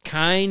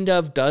kind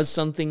of does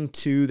something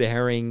to the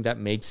herring that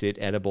makes it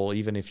edible,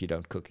 even if you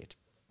don't cook it.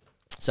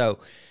 So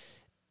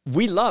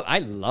I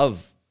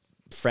love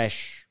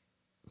fresh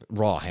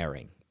raw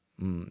herring,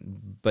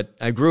 but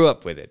I grew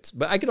up with it.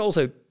 But I could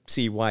also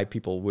see why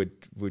people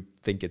would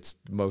think it's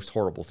the most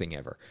horrible thing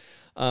ever.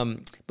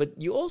 But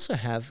you also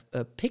have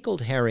a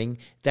pickled herring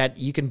that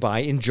you can buy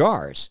in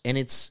jars, and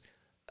it's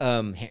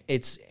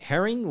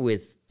herring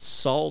with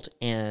salt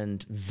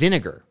and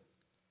vinegar.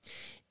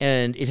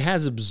 And it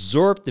has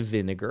absorbed the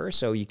vinegar,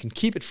 so you can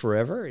keep it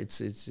forever. I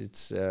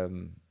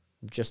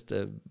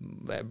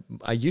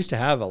used to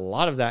have a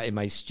lot of that in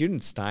my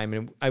students' time,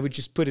 and I would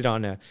just put it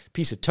on a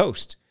piece of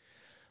toast.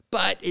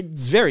 But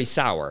it's very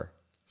sour.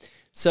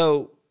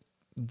 So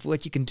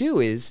what you can do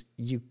is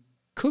you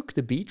cook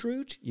the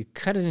beetroot, you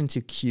cut it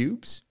into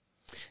cubes,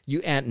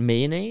 you add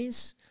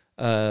mayonnaise,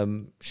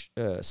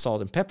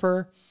 salt and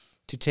pepper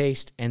to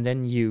taste, and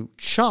then you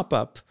chop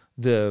up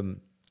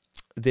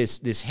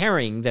this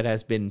herring that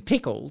has been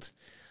pickled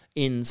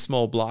in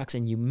small blocks,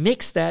 and you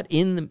mix that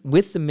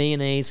with the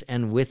mayonnaise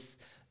and with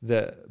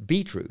the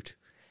beetroot.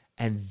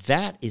 And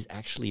that is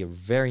actually a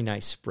very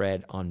nice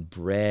spread on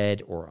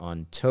bread or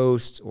on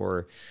toast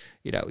or,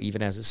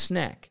 even as a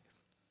snack.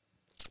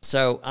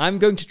 So I'm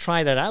going to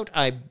try that out.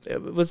 I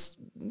was,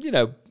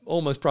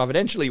 almost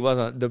providentially was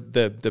on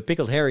the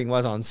pickled herring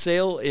was on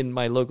sale in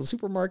my local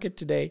supermarket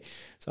today.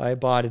 So I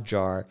bought a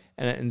jar,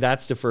 and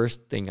that's the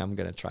first thing I'm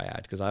going to try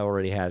out because I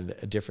already had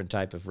a different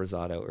type of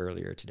risotto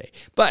earlier today.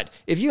 But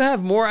if you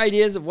have more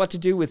ideas of what to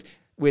do with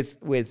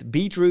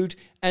beetroot,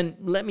 and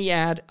let me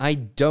add, I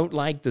don't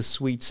like the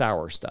sweet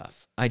sour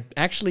stuff. I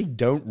actually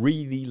don't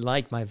really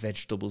like my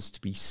vegetables to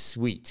be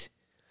sweet.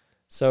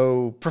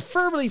 So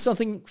preferably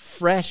something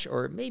fresh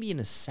or maybe in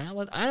a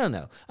salad. I don't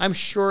know. I'm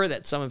sure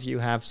that some of you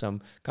have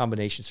some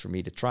combinations for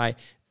me to try.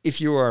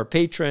 If you are a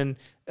patron,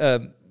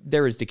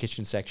 there is the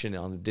kitchen section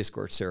on the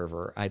Discord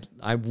server.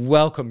 I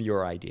welcome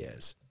your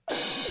ideas.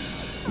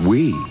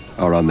 We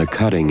are on the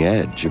cutting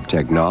edge of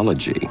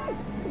technology.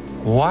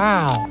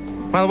 Wow.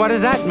 Well, what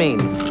does that mean?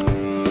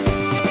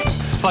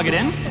 Let's plug it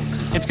in.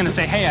 It's going to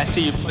say, hey, I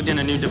see you plugged in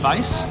a new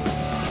device.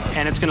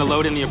 And it's going to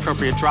load in the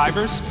appropriate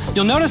drivers.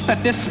 You'll notice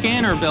that this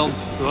scanner build...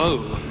 Whoa.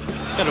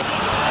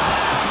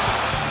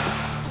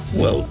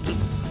 Well,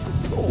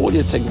 all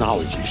your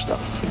technology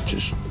stuff, it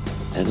just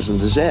ends in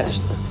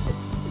disaster.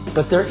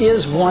 But there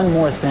is one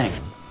more thing.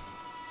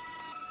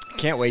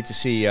 Can't wait to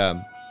see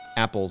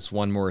Apple's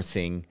One More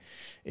Thing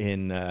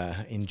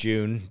in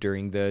June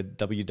during the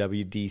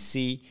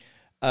WWDC.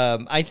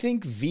 I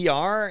think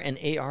VR and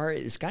AR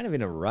is kind of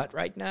in a rut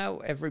right now.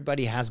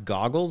 Everybody has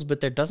goggles, but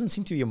there doesn't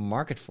seem to be a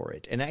market for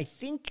it. And I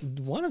think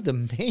one of the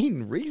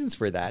main reasons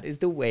for that is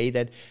the way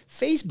that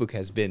Facebook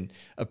has been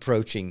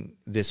approaching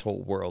this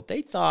whole world.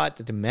 They thought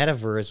that the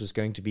metaverse was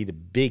going to be the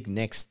big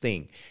next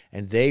thing,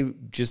 and they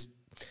just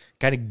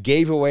kind of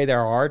gave away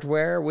their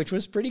hardware, which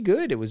was pretty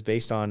good. It was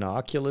based on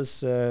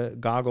Oculus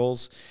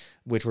goggles,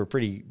 which were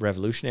pretty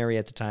revolutionary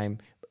at the time.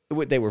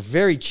 They were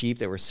very cheap.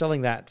 They were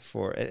selling that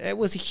for... It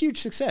was a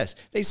huge success.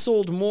 They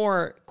sold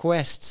more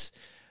Quest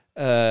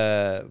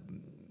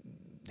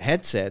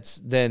headsets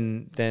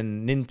than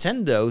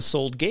Nintendo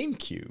sold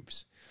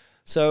GameCubes.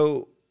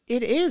 So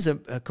it is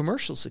a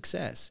commercial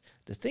success.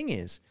 The thing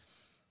is,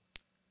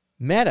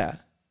 Meta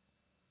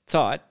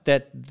thought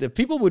that the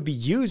people would be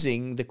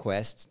using the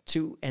Quest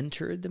to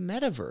enter the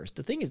metaverse.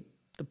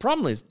 The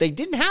problem is they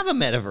didn't have a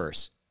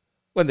metaverse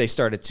when they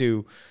started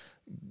to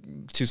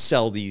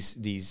sell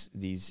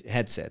these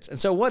headsets. And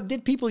so what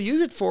did people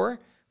use it for?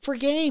 For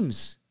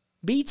games.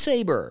 Beat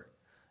Saber.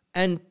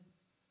 And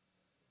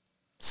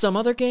some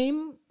other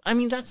game? I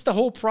mean, that's the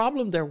whole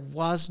problem. There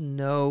was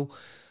no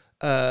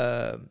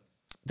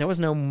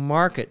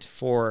market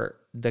for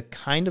the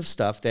kind of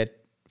stuff that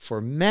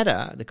for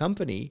Meta, the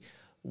company,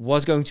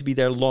 was going to be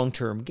their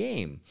long-term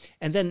game.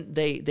 And then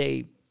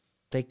they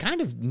they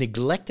kind of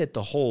neglected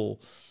the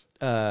whole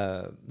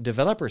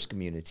developers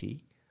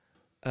community.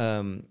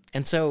 And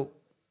so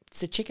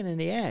it's a chicken and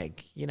the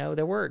egg. You know,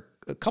 there were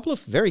a couple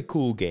of very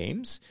cool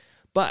games,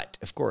 but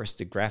of course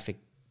the graphic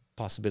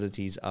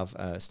possibilities of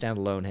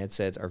standalone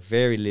headsets are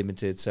very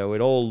limited. So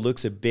it all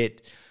looks a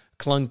bit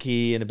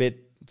clunky and a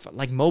bit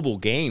like mobile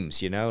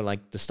games, you know,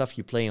 like the stuff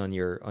you play on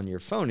your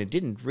phone. It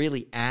didn't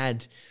really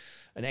add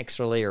an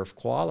extra layer of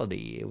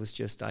quality. It was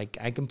just I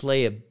can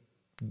play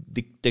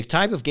the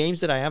type of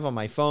games that I have on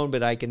my phone,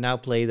 but I can now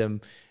play them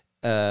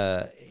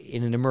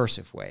in an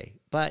immersive way.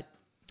 But,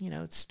 you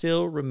know, it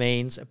still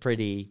remains a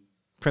pretty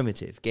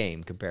primitive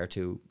game compared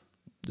to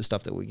the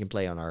stuff that we can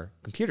play on our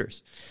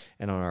computers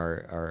and on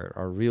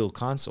our real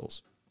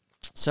consoles.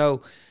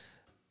 So,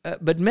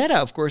 but Meta,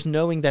 of course,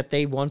 knowing that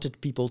they wanted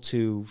people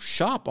to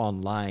shop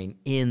online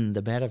in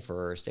the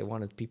metaverse, they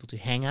wanted people to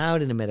hang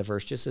out in the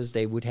metaverse just as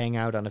they would hang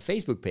out on a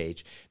Facebook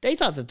page. They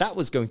thought that that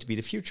was going to be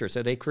the future.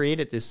 So they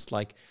created this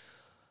like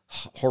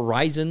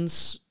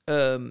Horizons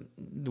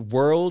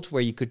world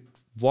where you could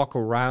walk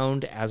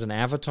around as an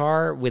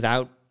avatar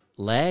without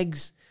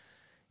legs.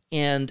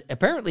 And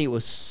apparently it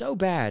was so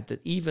bad that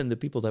even the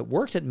people that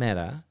worked at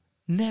Meta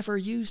never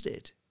used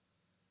it.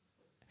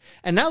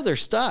 And now they're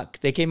stuck.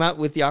 They came out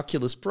with the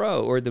Oculus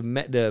Pro or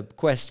the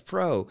Quest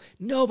Pro.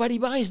 Nobody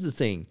buys the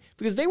thing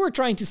because they were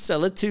trying to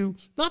sell it to,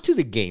 not to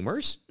the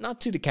gamers,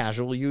 not to the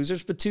casual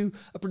users, but to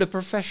the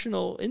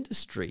professional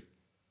industry.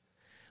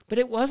 But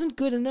it wasn't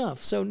good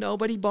enough, so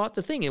nobody bought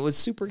the thing. It was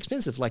super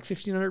expensive, like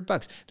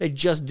 $1,500. They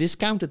just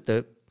discounted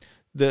the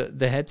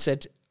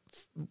headset,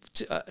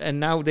 and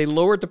now they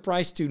lowered the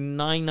price to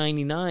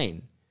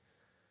 $999.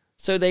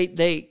 So they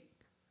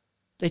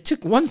took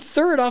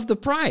 1/3 off the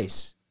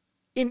price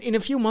in a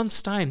few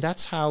months' time.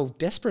 That's how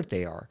desperate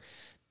they are.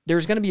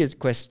 There's going to be a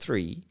Quest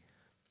 3,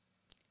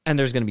 and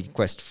there's going to be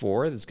Quest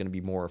 4 that's going to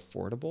be more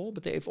affordable.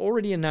 But they've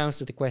already announced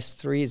that the Quest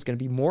 3 is going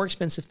to be more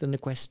expensive than the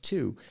Quest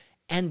 2.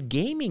 And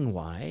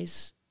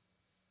gaming-wise,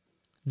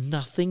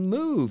 nothing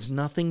moves,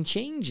 nothing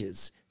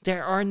changes.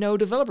 There are no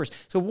developers.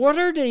 So what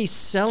are they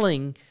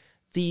selling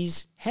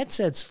these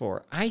headsets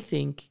for? I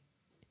think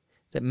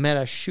that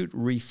Meta should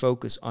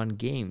refocus on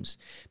games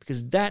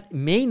because that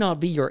may not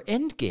be your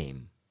end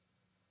game,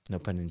 no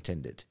pun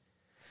intended,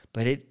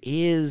 but it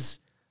is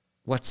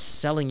what's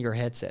selling your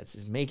headsets,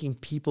 is making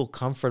people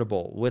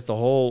comfortable with the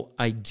whole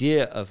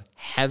idea of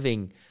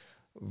having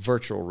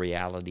virtual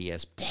reality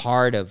as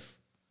part of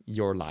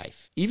your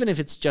life, even if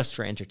it's just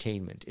for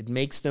entertainment. It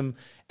makes them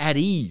at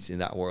ease in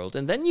that world.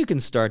 And then you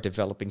can start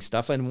developing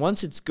stuff. And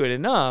once it's good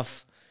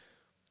enough,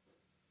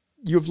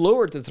 you've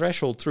lowered the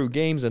threshold through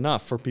games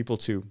enough for people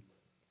to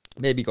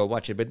maybe go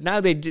watch it. But now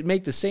they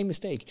make the same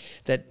mistake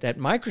that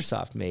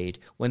Microsoft made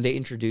when they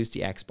introduced the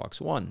Xbox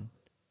One.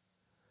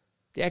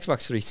 The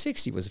Xbox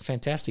 360 was a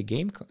fantastic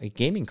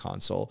gaming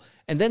console.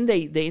 And then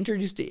they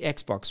introduced the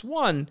Xbox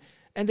One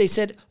and they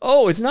said,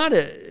 oh, it's not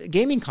a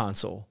gaming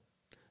console.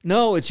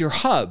 No, it's your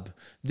hub.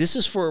 This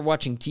is for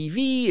watching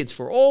TV. It's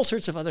for all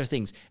sorts of other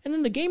things. And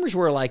then the gamers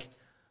were like,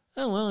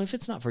 oh, well, if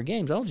it's not for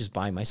games, I'll just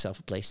buy myself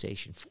a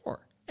PlayStation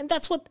 4. And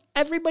that's what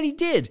everybody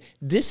did.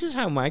 This is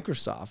how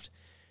Microsoft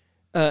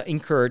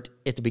incurred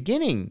at the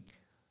beginning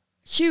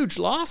huge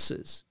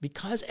losses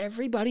because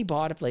everybody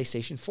bought a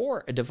PlayStation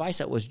 4, a device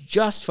that was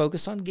just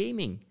focused on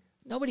gaming.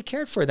 Nobody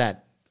cared for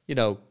that,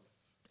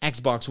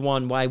 Xbox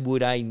One. Why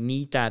would I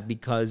need that?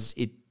 Because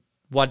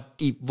what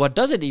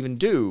does it even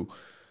do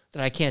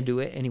that I can't do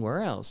it anywhere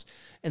else?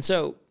 And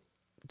so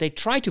they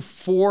tried to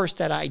force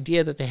that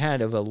idea that they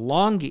had of a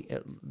long game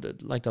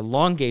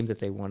that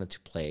they wanted to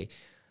play.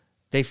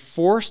 They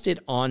forced it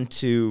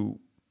onto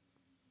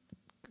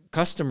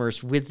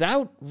customers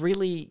without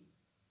really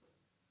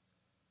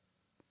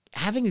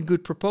having a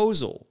good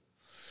proposal.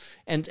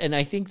 And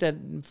I think that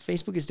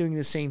Facebook is doing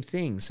the same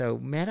thing. So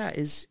Meta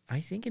is, I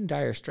think, in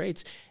dire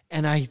straits.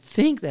 And I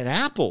think that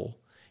Apple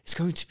is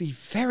going to be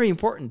very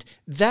important.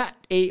 That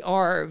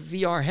AR,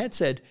 VR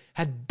headset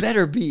had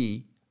better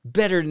be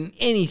better than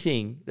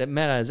anything that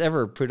Meta has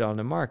ever put on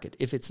the market.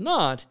 If it's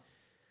not,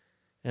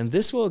 and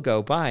this will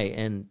go by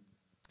and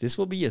this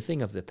will be a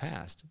thing of the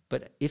past.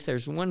 But if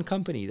there's one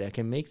company that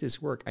can make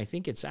this work, I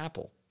think it's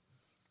Apple.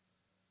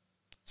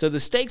 So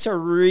the stakes are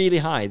really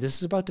high. This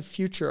is about the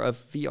future of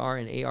VR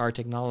and AR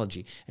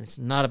technology. And it's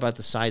not about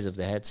the size of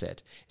the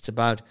headset. It's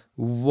about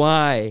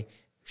why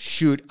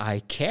should I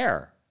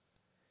care?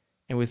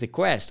 And with the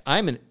Quest,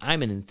 I'm an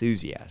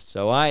enthusiast.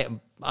 So I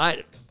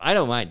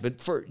don't mind. But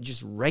for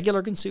just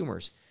regular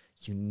consumers,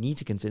 you need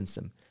to convince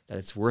them that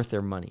it's worth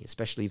their money,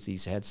 especially if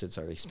these headsets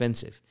are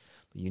expensive.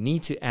 But you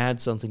need to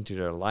add something to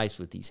their lives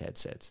with these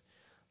headsets.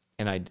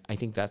 And I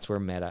think that's where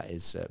Meta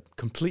is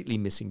completely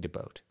missing the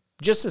boat.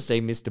 Just as they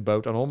missed the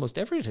boat on almost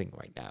everything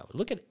right now.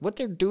 Look at what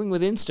they're doing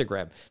with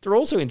Instagram. They're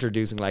also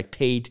introducing like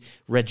paid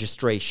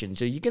registration.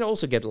 So you can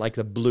also get like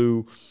the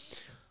blue,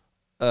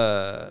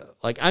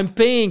 like I'm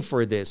paying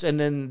for this. And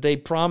then they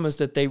promise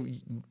that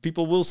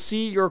people will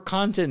see your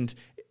content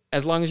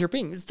as long as you're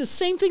paying. It's the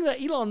same thing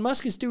that Elon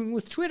Musk is doing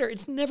with Twitter.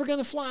 It's never going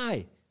to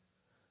fly.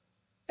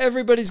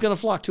 Everybody's going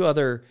to flock to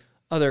other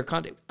other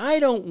content. I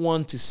don't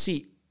want to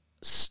see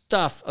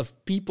stuff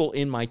of people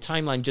in my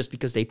timeline just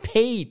because they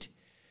paid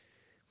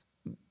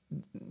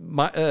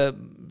my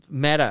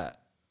Meta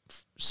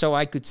so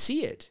I could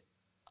see it.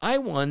 I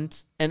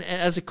want, and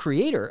as a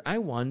creator, I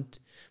want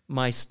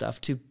my stuff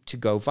to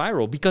go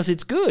viral because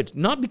it's good,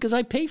 not because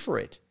I pay for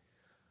it.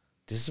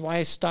 This is why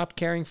I stopped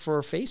caring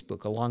for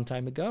Facebook a long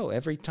time ago.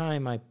 Every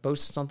time I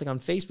post something on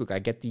Facebook, I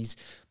get these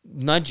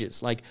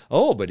nudges like,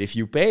 oh, but if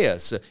you pay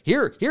us,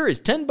 here is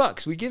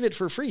 $10. We give it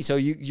for free so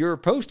your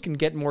post can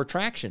get more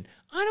traction.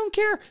 I don't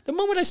care. The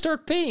moment I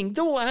start paying,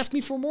 they will ask me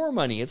for more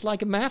money. It's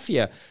like a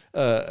mafia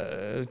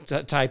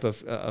type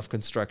of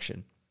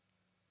construction.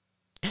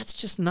 That's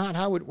just not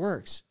how it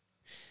works.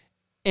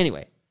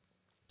 Anyway,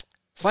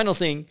 final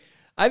thing,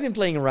 I've been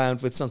playing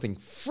around with something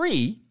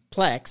free,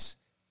 Plex.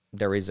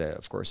 There is,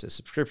 of course, a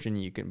subscription.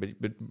 You can,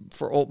 but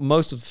for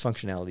most of the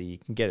functionality, you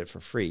can get it for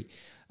free.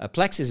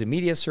 Plex is a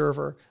media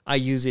server. I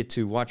use it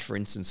to watch, for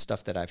instance,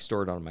 stuff that I've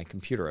stored on my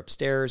computer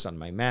upstairs, on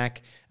my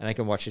Mac, and I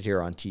can watch it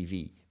here on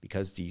TV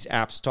because these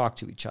apps talk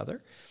to each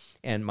other.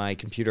 And my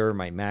computer,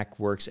 my Mac,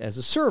 works as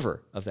a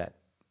server of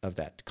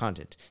that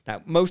content.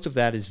 Now, most of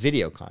that is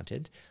video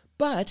content,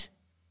 but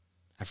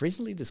I've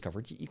recently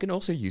discovered you can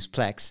also use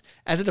Plex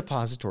as a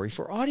depository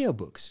for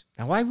audiobooks.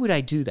 Now, why would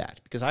I do that?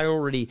 Because I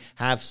already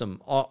have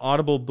some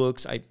Audible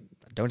books. I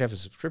don't have a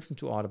subscription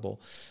to Audible,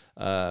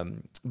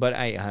 but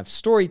I have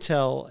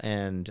Storytel,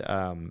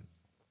 and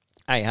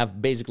I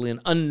have basically an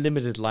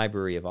unlimited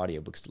library of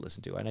audiobooks to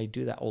listen to, and I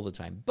do that all the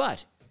time.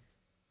 But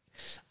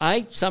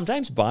I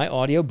sometimes buy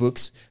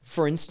audiobooks,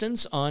 for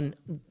instance, on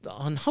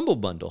Humble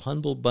Bundle.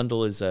 Humble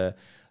Bundle is a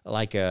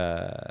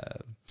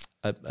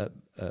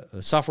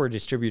software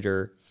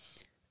distributor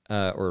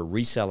or a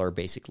reseller,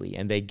 basically,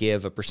 and they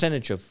give a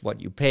percentage of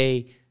what you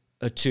pay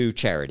to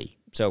charity.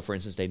 So, for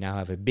instance, they now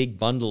have a big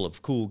bundle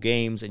of cool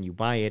games, and you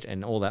buy it,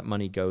 and all that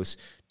money goes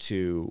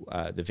to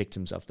the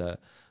victims of the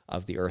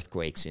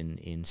earthquakes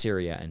in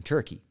Syria and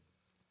Turkey.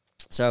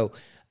 So,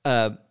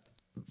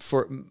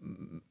 for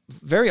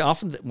very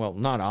often, well,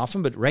 not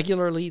often, but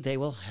regularly, they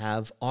will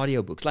have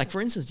audiobooks. Like,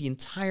 for instance, the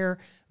entire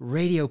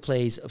radio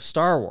plays of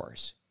Star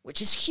Wars,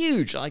 which is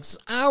huge, like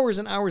hours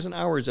and hours and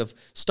hours of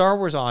Star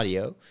Wars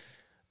audio.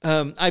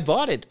 I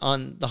bought it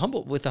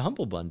with the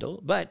Humble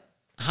Bundle, but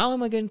how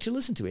am I going to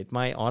listen to it?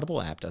 My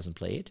Audible app doesn't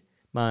play it.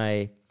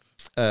 My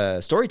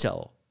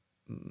Storytel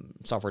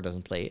software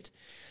doesn't play it.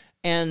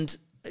 And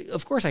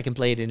of course I can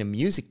play it in a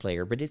music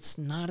player, but it's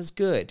not as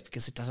good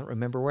because it doesn't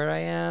remember where I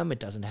am. It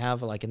doesn't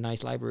have like a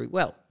nice library.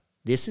 Well,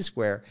 this is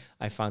where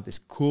I found this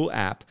cool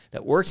app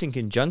that works in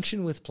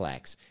conjunction with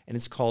Plex, and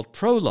it's called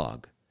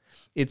Prologue.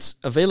 It's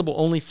available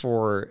only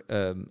for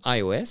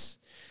iOS.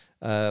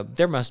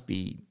 There must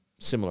be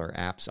similar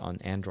apps on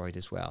Android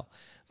as well.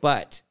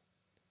 But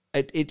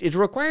it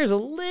requires a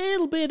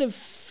little bit of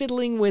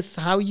fiddling with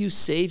how you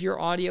save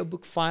your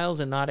audiobook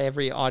files, and not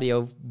every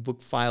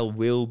audiobook file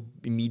will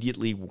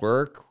immediately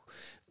work.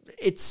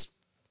 It's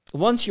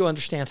once you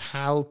understand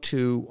how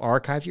to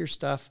archive your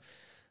stuff,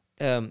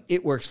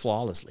 it works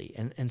flawlessly.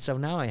 And so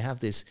now I have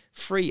this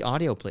free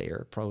audio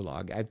player,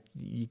 Prologue.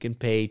 You can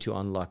pay to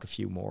unlock a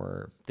few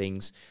more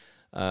things,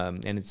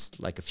 and it's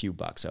like a few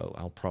bucks, so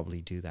I'll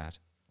probably do that.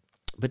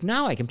 But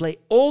now I can play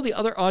all the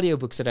other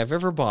audiobooks that I've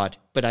ever bought,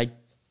 but I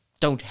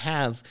don't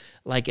have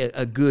like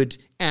a good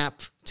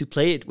app to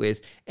play it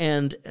with.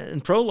 And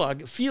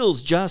Prologue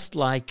feels just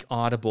like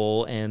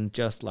Audible and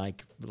just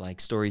like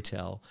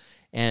Storytel.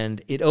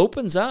 And it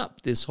opens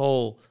up this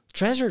whole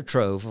treasure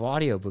trove of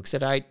audiobooks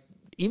that I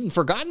even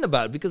forgotten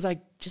about because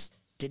I just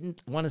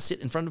didn't want to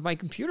sit in front of my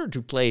computer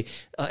to play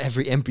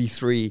every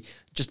MP3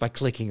 just by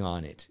clicking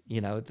on it.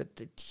 You know,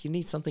 that you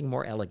need something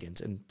more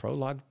elegant, and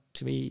Prologue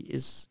to me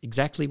is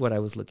exactly what I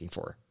was looking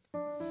for.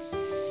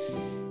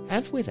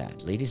 And with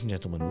that, ladies and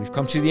gentlemen, we've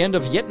come to the end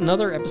of yet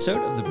another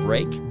episode of The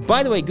Break.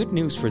 By the way, good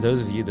news for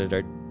those of you that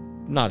are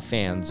not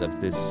fans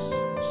of this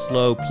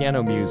slow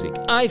piano music.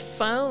 I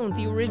found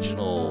the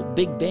original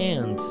big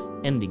band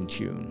ending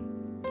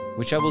tune,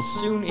 which I will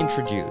soon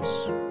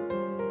introduce.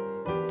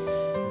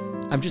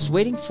 I'm just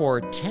waiting for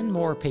 10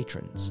 more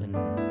patrons, and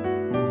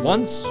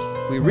once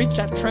we reach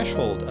that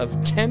threshold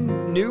of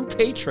 10 new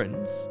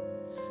patrons,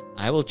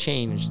 I will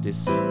change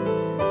this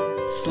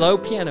slow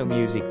piano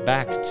music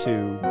back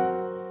to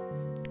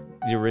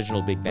the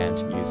original big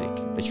band music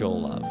that you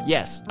all love.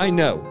 Yes, I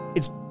know,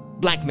 it's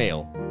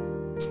blackmail.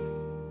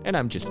 And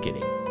I'm just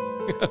kidding.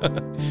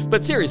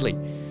 But seriously,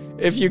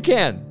 if you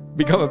can,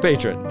 become a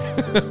patron.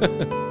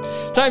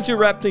 Time to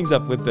wrap things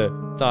up with the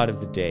thought of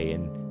the day,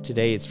 and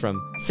today it's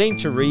from Saint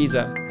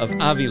Teresa of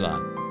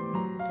Avila.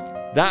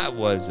 That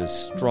was a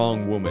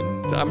strong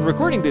woman. I'm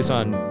recording this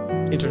on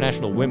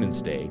International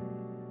Women's Day.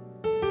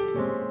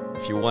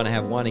 If you want to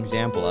have one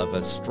example of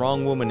a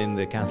strong woman in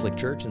the Catholic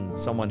Church, and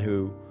someone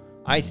who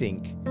I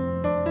think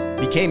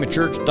became a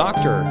church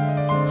doctor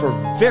for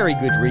very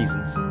good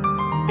reasons,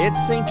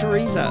 it's Saint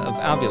Teresa of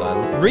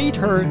Avila. Read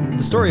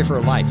the story of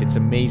her life. It's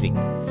amazing.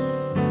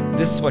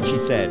 This is what she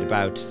said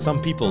about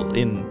some people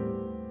in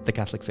the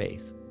Catholic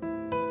faith.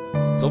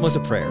 It's almost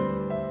a prayer.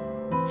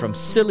 from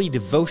silly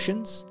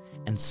devotions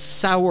and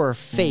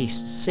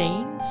sour-faced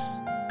sayings.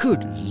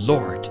 Good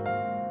Lord,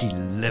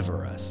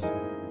 deliver us.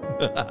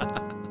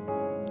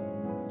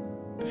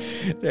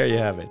 There you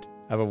have it.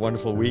 Have a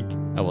wonderful week,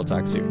 and we'll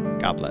talk soon.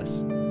 God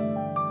bless.